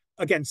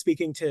 Again,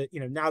 speaking to,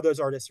 now those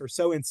artists are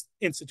so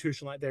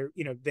institutionalized.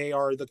 They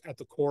are at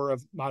the core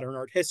of modern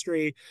art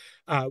history.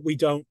 We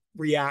don't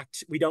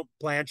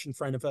blanch in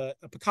front of a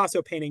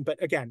Picasso painting,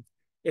 but again,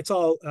 it's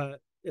all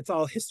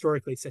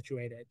historically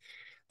situated.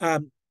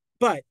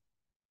 But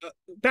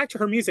back to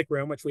her music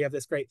room, which we have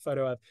this great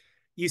photo of.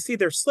 You see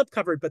they're slip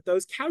covered, but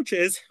those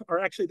couches are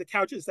actually the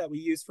couches that we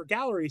use for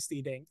gallery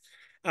seating.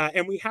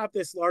 And we have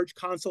this large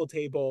console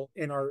table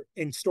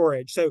in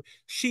storage. So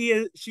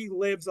she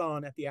lives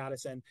on at the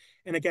Addison.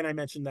 And again, I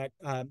mentioned that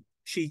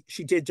she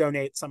did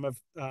donate some of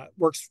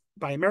works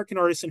by American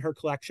artists in her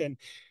collection.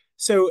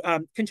 So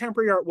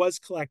contemporary art was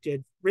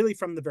collected really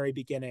from the very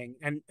beginning.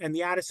 And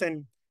the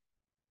Addison,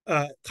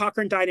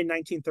 Cochrane died in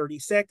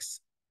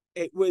 1936.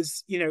 It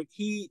was,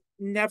 he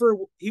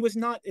was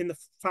not in the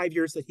 5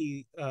 years that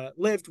he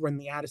lived when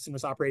the Addison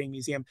was operating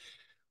museum,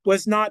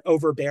 was not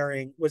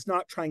overbearing, was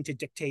not trying to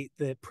dictate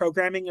the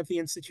programming of the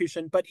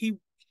institution, but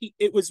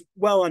it was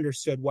well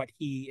understood what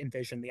he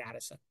envisioned the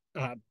Addison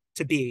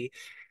to be.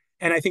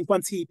 And I think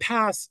once he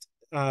passed,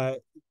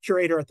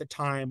 curator at the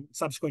time,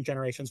 subsequent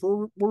generations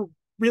were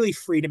really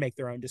free to make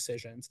their own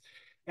decisions.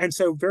 And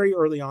so very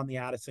early on, the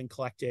Addison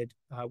collected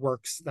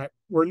works that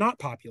were not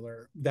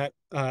popular, that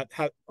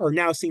are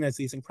now seen as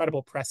these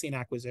incredible prescient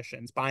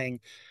acquisitions,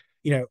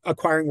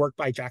 acquiring work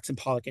by Jackson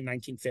Pollock in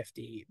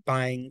 1950,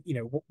 buying,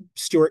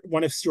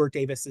 one of Stuart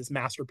Davis's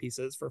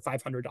masterpieces for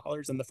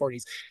 $500 in the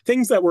 40s,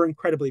 things that were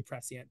incredibly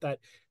prescient that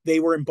they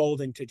were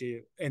emboldened to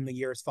do in the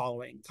years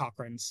following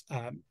Cochrane's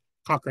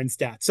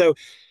death. So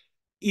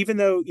even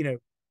though,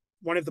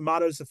 one of the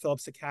mottos of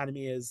Phillips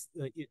Academy is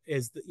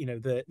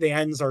the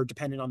ends are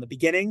dependent on the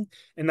beginning,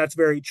 and that's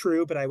very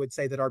true. But I would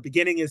say that our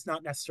beginning is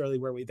not necessarily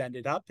where we've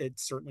ended up.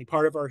 It's certainly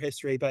part of our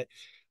history, but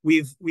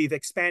we've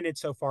expanded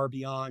so far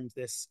beyond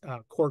this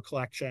core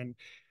collection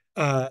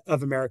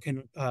of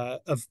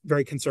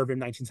very conservative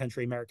 19th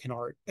century American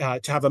art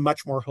to have a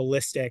much more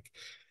holistic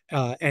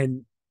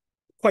and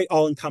quite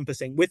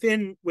all-encompassing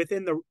within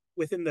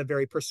the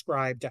very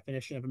prescribed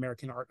definition of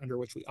American art under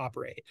which we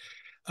operate.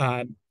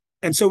 And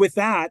so with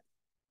that,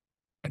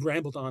 I've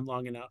rambled on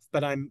long enough,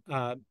 but I'm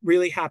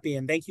really happy,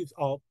 and thank you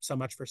all so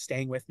much for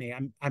staying with me.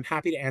 I'm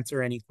happy to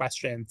answer any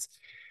questions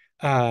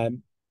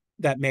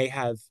that may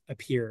have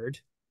appeared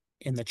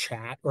in the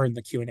chat or in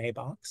the Q&A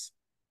box.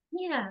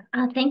 Yeah,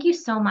 thank you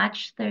so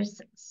much.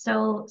 There's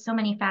so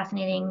many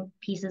fascinating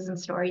pieces and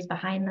stories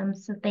behind them,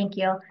 so thank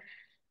you.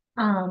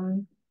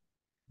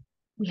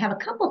 We have a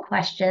couple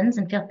questions,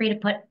 and feel free to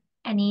put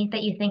any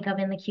that you think of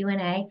in the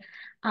Q&A.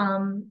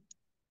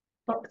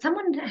 But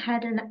someone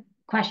had a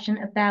question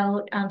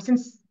about,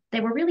 since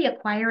they were really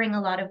acquiring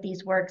a lot of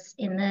these works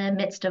in the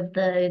midst of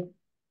the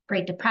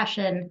Great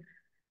Depression,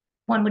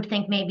 one would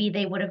think maybe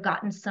they would have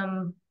gotten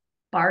some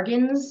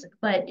bargains,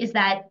 but is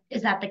that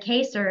the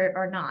case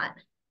or not?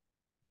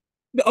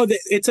 Oh,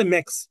 it's a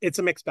mix. It's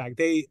a mixed bag.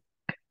 They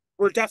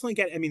were definitely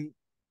getting, I mean,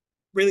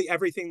 really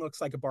everything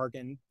looks like a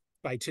bargain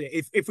by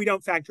today. If we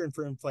don't factor in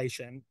for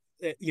inflation,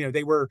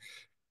 they were,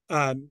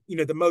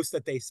 the most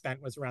that they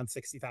spent was around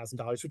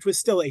 $60,000, which was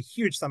still a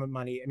huge sum of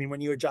money. I mean, when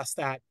you adjust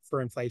that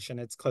for inflation,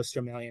 it's close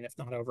to $1 million, if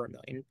not over $1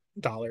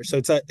 million. So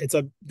it's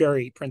a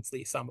very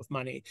princely sum of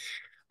money.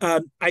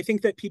 I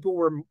think that people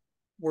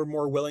were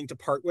more willing to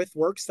part with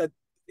works that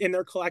in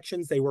their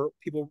collections,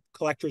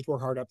 collectors were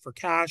hard up for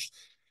cash.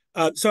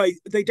 So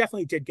they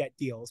definitely did get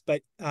deals,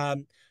 but I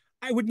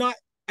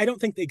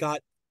don't think they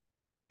got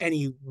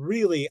any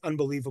really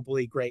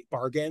unbelievably great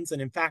bargains.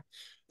 And in fact,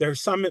 there are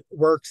some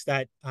works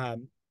that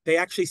they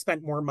actually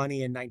spent more money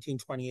in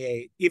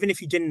 1928, even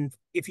if you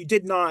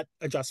did not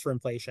adjust for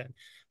inflation.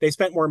 They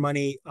spent more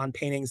money on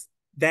paintings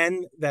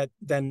than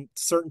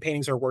certain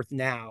paintings are worth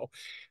now.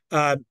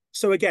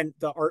 So again,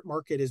 the art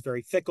market is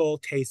very fickle.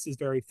 Taste is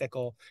very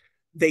fickle.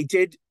 They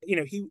did,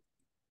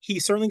 he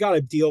certainly got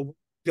a deal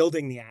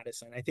building the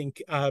Addison. I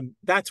think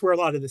that's where a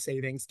lot of the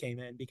savings came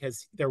in,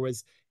 because there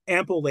was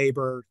ample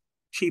labor,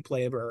 cheap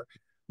labor,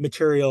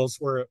 materials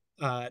where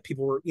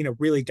people were,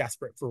 really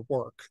desperate for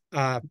work.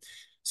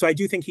 So I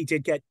do think he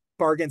did get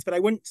bargains, but I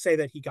wouldn't say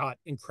that he got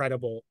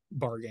incredible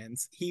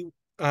bargains. He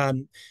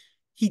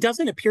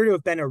doesn't appear to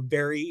have been a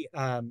very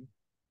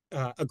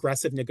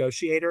aggressive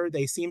negotiator.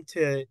 They seem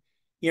to,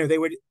 they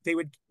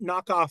would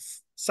knock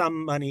off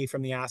some money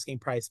from the asking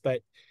price,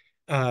 but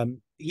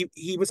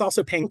he was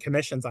also paying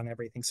commissions on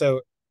everything.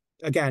 So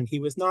again, he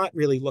was not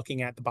really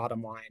looking at the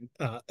bottom line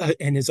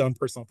in his own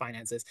personal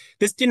finances.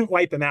 This didn't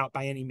wipe him out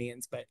by any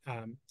means, but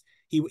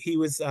he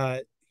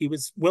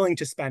was willing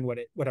to spend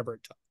whatever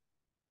it took.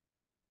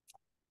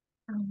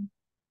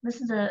 This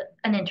is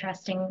an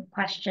interesting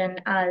question.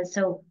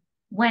 So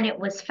when it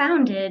was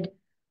founded,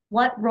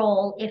 what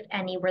role, if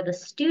any, were the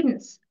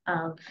students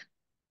of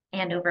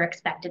Andover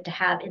expected to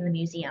have in the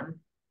museum?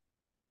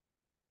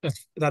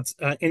 That's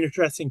an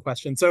interesting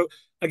question. So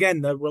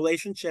again, the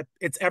relationship,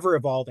 it's ever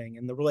evolving,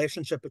 and the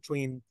relationship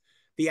between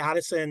the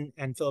Addison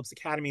and Phillips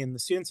Academy and the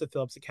students of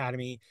Phillips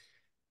Academy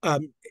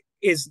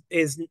is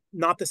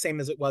not the same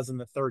as it was in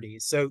the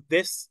 30s. So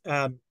this,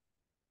 I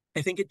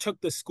think it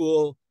took the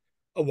school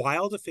a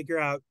while to figure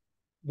out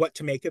what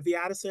to make of the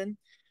Addison.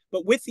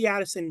 But with the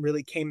Addison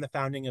really came the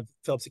founding of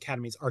Phillips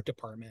Academy's art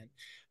department.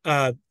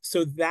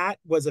 So that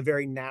was a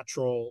very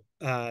natural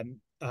point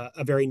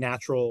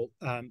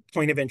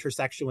of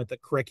intersection with the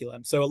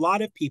curriculum. So a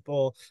lot of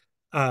people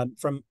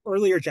from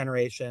earlier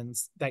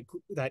generations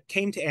that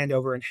came to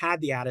Andover and had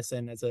the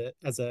Addison as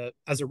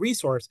a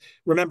resource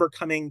remember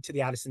coming to the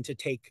Addison to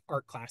take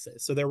art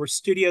classes. So there were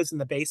studios in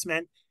the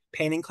basement.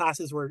 Painting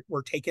classes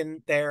were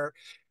taken there.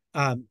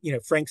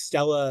 Frank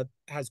Stella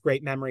has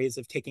great memories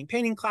of taking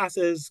painting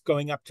classes,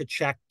 going up to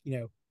check,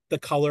 the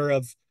color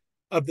of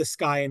the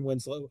sky in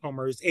Winslow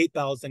Homer's Eight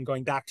Bells, and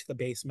going back to the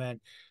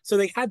basement. So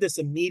they had this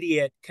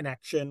immediate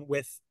connection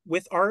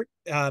with art,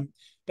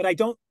 but I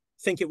don't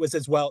think it was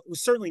as well. It was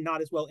certainly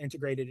not as well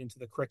integrated into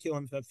the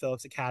curriculum of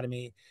Phillips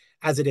Academy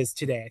as it is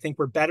today. I think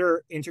we're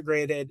better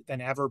integrated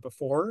than ever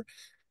before.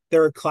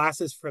 There are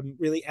classes from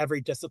really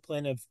every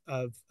discipline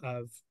of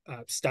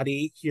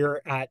study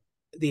here at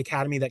the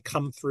Academy that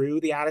come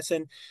through the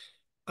Addison.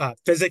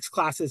 Physics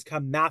classes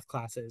come, math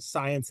classes,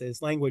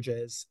 sciences,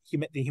 languages,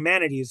 the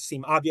humanities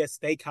seem obvious.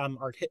 They come,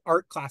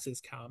 art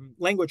classes come,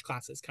 language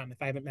classes come,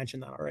 if I haven't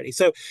mentioned that already.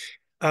 So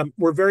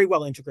we're very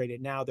well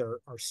integrated now. There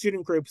are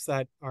student groups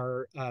that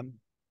are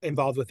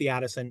involved with the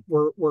Addison.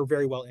 We're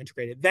very well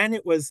integrated. Then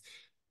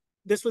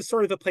this was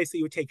sort of a place that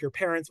you would take your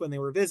parents when they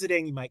were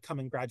visiting. You might come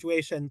in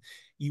graduation.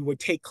 You would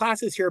take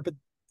classes here, but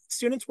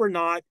students were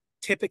not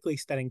typically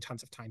spending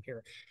tons of time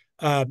here.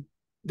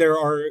 There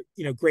are,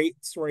 great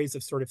stories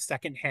of sort of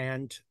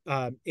secondhand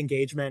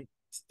engagement.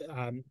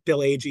 Bill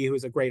Agee, who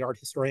is a great art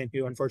historian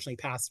who unfortunately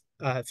passed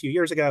a few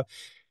years ago,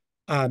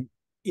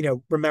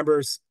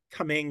 remembers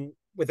coming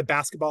with a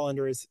basketball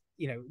under his,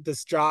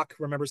 this jock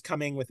remembers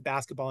coming with a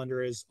basketball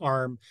under his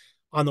arm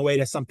on the way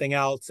to something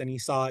else, and he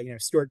saw,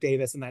 Stuart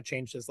Davis, and that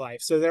changed his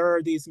life. So there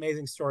are these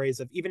amazing stories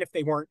of, even if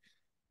they weren't,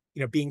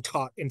 being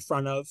taught in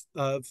front of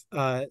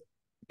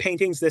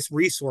paintings, this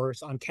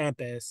resource on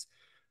campus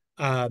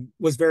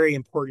was very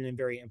important and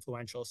very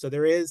influential. So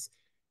there is,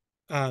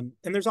 and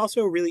there's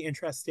also a really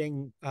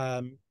interesting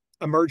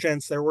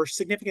emergence. There were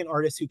significant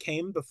artists who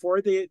came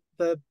before the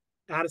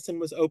Addison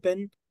was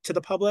open to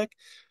the public,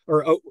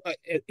 or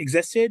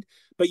existed,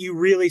 but you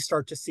really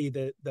start to see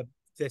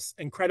this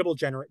incredible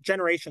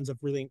generations of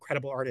really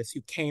incredible artists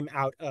who came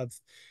out of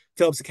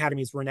Phillips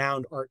Academy's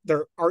renowned art.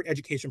 Their art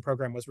education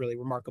program was really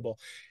remarkable,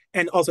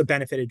 and also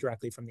benefited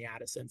directly from the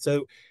Addison.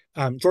 So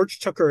George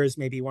Tooker is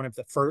maybe one of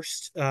the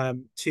first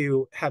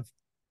to have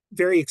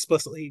very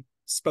explicitly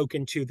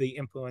spoken to the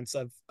influence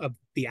of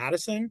the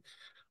Addison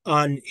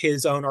on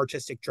his own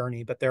artistic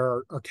journey, but there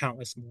are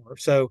countless more.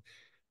 So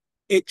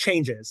it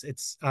changes.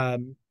 It's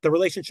the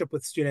relationship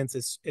with students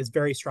is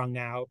very strong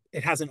now.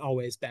 It hasn't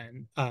always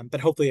been,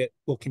 but hopefully it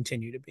will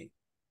continue to be.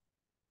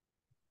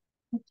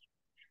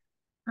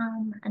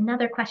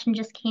 Another question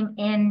just came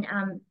in.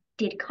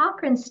 Did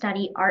Cochran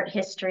study art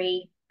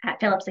history at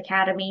Phillips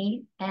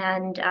Academy?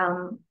 And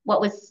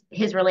what was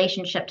his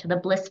relationship to the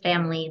Bliss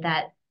family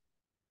that,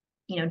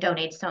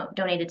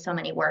 donated so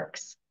many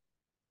works?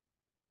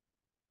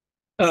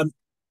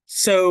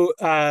 So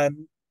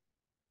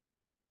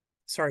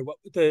sorry, what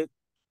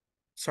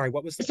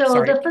was the, so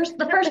sorry.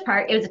 the first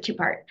part, it was a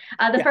two-part.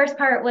 The first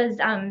part was,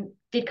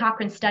 did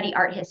Cochran study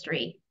art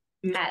history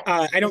at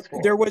I don't,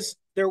 school?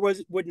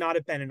 would not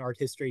have been an art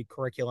history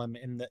curriculum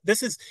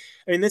this is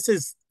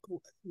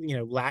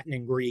Latin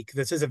and Greek.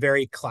 This is a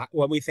very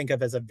what we think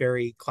of as a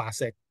very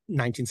classic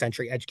 19th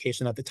century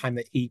education at the time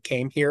that he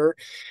came here.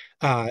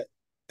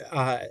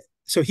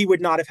 So he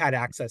would not have had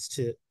access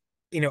to,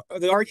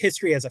 the art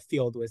history as a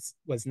field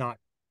was not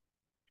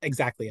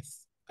exactly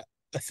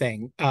a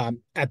thing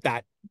at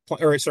that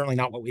point, or certainly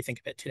not what we think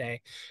of it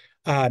today.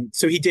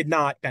 So he did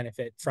not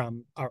benefit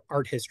from our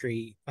art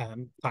history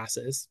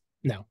classes.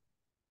 No.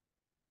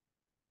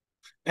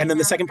 And then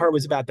the second part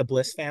was about the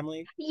Bliss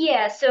family.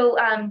 Yeah. So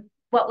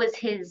what was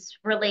his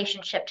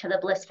relationship to the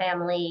Bliss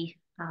family?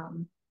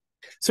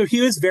 So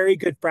he was very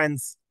good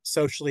friends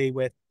socially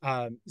with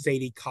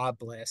Zadie Cobb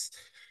Bliss,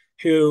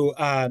 who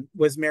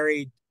was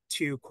married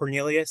to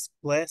Cornelius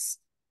Bliss,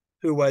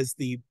 who was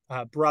the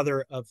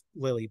brother of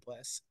Lily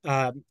Bliss.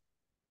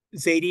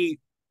 Zadie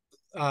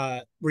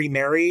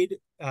remarried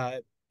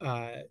A.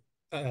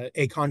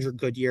 Conjure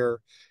Goodyear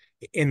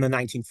in the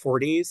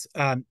 1940s,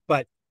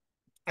 but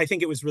I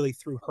think it was really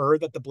through her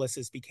that the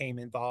Blisses became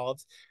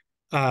involved.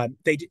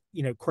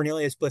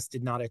 Cornelius Bliss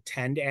did not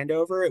attend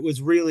Andover. It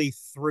was really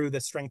through the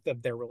strength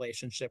of their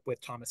relationship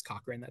with Thomas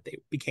Cochran that they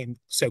became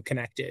so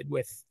connected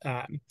with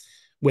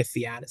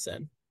the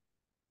Addison.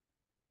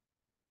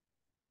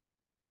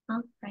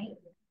 All right.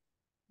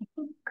 I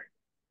think.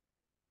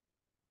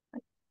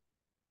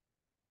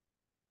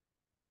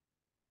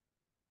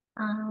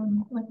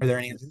 Are there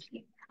any others?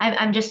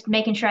 I'm just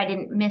making sure I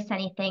didn't miss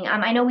anything.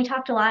 I know we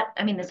talked a lot.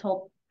 I mean, this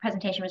whole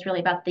presentation was really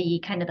about the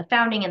kind of the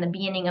founding and the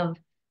beginning of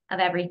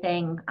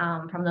everything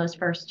from those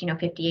first,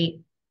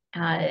 58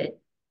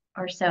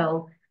 or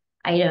so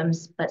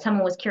items. But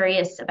someone was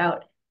curious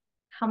about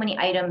how many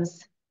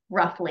items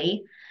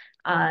roughly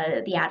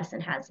the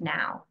Addison has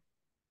now.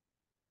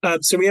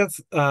 So we have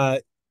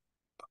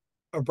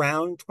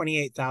around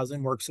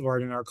 28,000 works of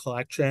art in our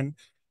collection.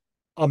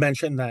 I'll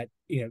mention that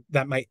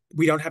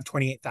we don't have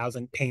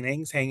 28,000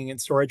 paintings hanging in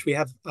storage. We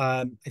have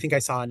I think I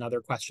saw another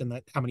question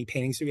that how many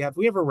paintings do we have?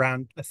 We have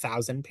around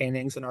 1,000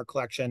 paintings in our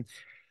collection.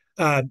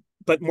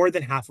 But more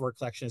than half of our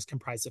collection is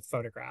comprised of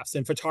photographs.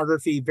 And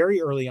photography,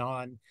 very early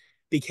on,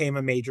 became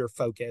a major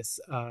focus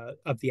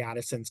of the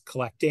Addison's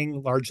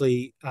collecting,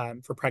 largely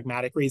for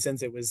pragmatic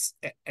reasons. It was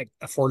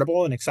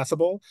affordable and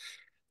accessible.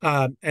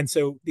 And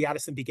so the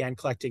Addison began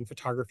collecting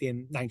photography in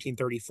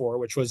 1934,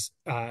 which was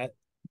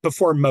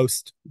before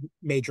most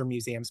major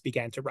museums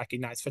began to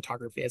recognize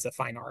photography as a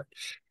fine art.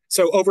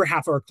 So over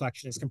half of our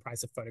collection is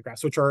comprised of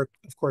photographs, which are,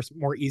 of course,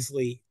 more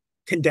easily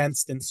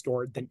condensed and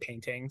stored than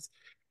paintings.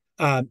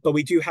 But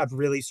we do have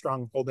really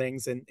strong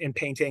holdings in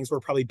paintings.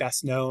 We're probably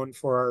best known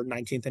for our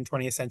 19th and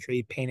 20th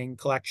century painting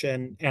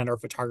collection and our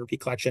photography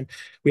collection.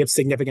 We have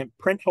significant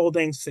print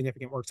holdings,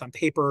 significant works on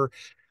paper.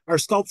 Our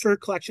sculpture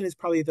collection is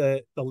probably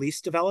the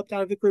least developed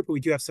out of the group, but we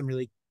do have some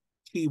really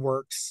key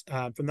works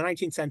from the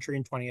 19th century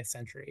and 20th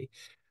century.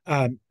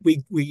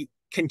 We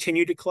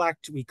continue to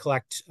collect. We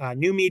collect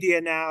new media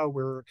now.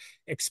 We're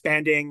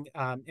expanding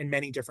in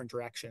many different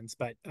directions,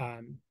 but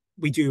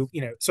we do,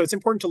 so it's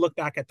important to look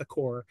back at the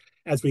core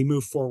as we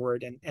move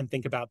forward and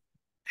think about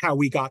how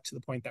we got to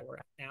the point that we're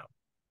at now.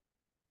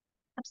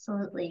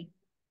 Absolutely.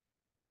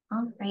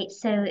 All right.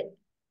 So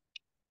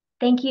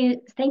thank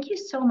you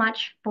so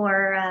much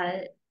for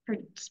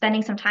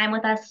spending some time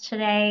with us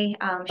today,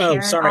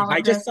 sharing sorry, all of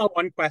I just this. saw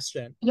one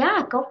question.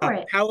 Yeah, go for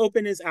it. How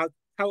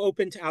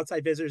open to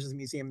outside visitors is the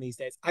museum these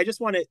days? I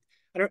just want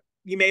to,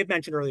 you may have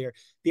mentioned earlier,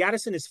 the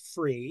Addison is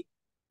free,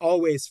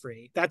 always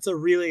free. That's a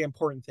really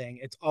important thing.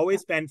 It's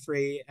always been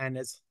free, and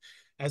as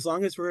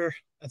long as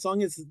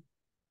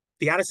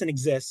the Addison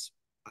exists,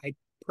 I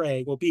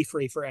pray will be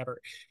free forever.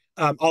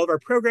 All of our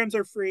programs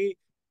are free.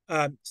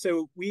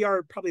 So we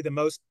are probably the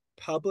most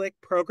public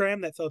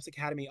program that Phillips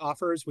Academy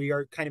offers. We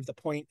are kind of the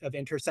point of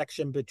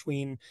intersection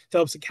between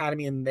Phillips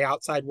Academy and the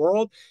outside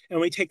world, and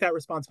we take that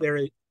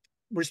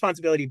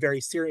responsibility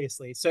very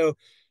seriously. So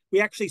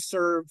we actually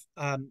serve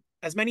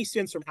as many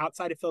students from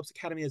outside of Phillips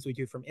Academy as we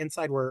do from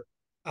inside. We're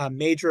a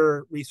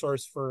major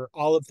resource for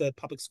all of the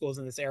public schools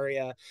in this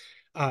area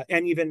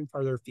and even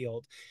farther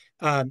afield.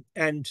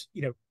 And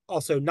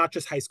also not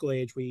just high school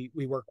age, we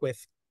work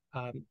with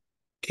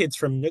kids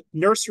from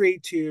nursery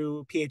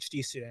to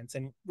PhD students,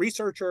 and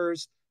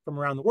researchers from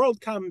around the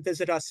world come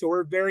visit us. So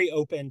we're very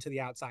open to the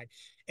outside.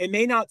 It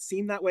may not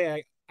seem that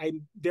way.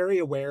 I'm very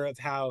aware of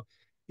how,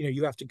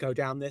 you have to go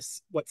down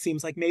this, what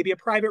seems like maybe a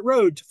private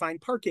road to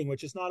find parking,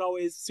 which is not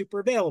always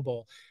super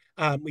available.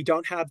 We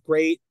don't have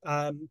great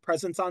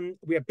presence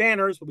we have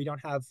banners, but we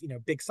don't have,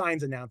 big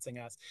signs announcing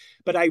us.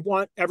 But I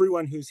want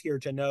everyone who's here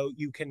to know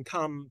you can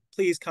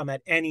please come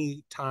at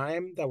any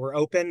time that we're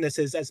open. This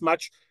is as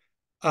much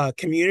a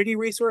community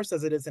resource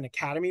as it is an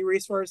academy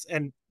resource.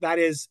 And that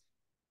is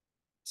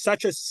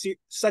such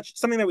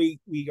something that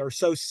we are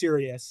so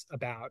serious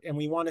about, and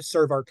we want to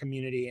serve our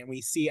community, and we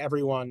see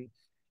everyone,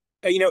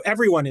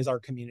 everyone is our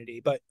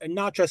community, but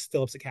not just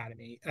Phillips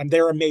Academy. And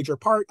they're a major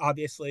part,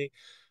 obviously.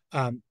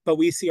 But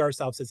we see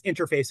ourselves as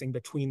interfacing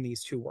between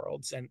these two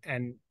worlds.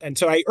 And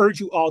so I urge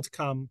you all to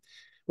come.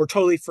 We're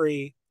totally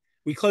free.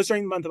 We close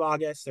during the month of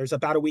August. There's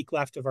about a week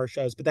left of our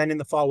shows, but then in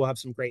the fall, we'll have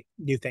some great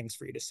new things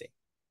for you to see.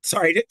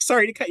 Sorry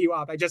to cut you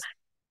off.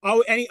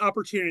 Any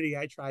opportunity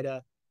I try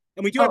to,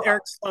 and we do have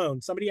Eric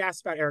Sloan. Somebody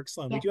asked about Eric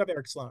Sloan. Yeah. We do have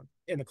Eric Sloan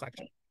in the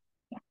collection.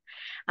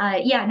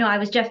 Yeah. No, I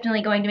was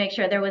definitely going to make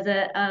sure there was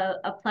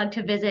a plug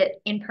to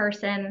visit in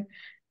person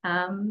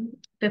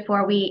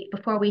before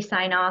we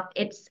sign off.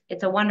 It's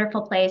a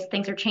wonderful place.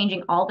 Things are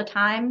changing all the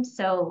time.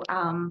 So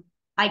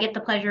I get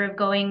the pleasure of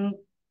going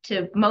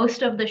to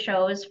most of the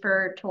shows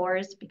for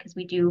tours, because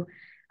we do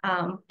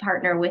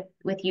partner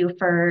with you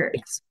for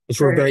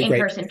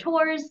in-person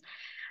tours.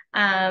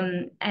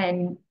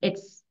 And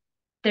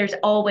there's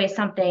always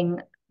something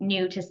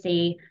new to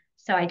see.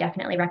 So I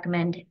definitely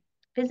recommend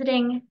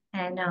visiting.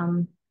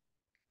 And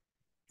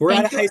we're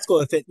at a high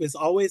school. If it was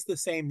always the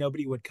same,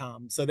 nobody would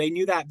come. So they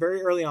knew that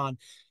very early on.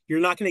 You're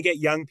not going to get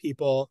young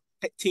people,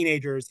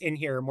 teenagers in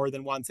here more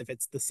than once if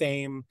it's the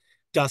same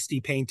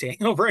dusty painting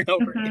over and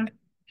over again.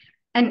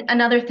 And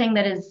another thing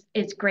that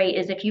is great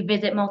is if you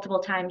visit multiple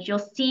times, you'll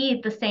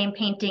see the same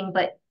painting,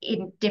 but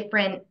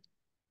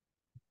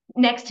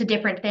next to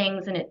different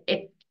things. And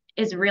it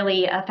is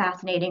really a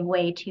fascinating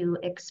way to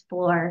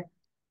explore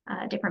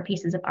different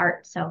pieces of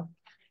art. So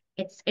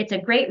it's a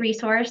great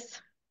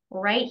resource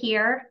right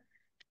here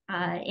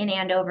in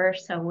Andover.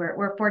 So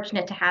we're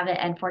fortunate to have it,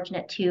 and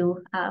fortunate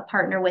to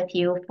partner with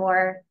you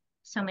for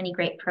so many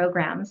great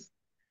programs.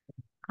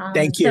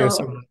 Thank you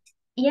so much.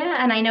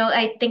 Yeah, and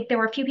I think there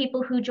were a few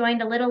people who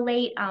joined a little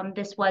late.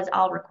 This was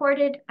all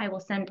recorded. I will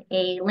send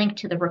a link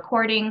to the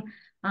recording,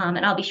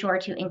 and I'll be sure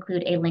to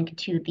include a link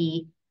to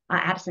the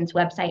Addison's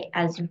website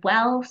as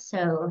well,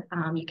 so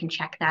you can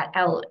check that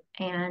out.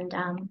 And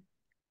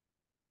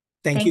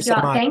thank you so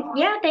much.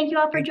 Thank you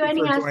all for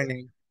joining us.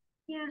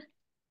 Yeah.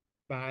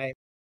 Bye.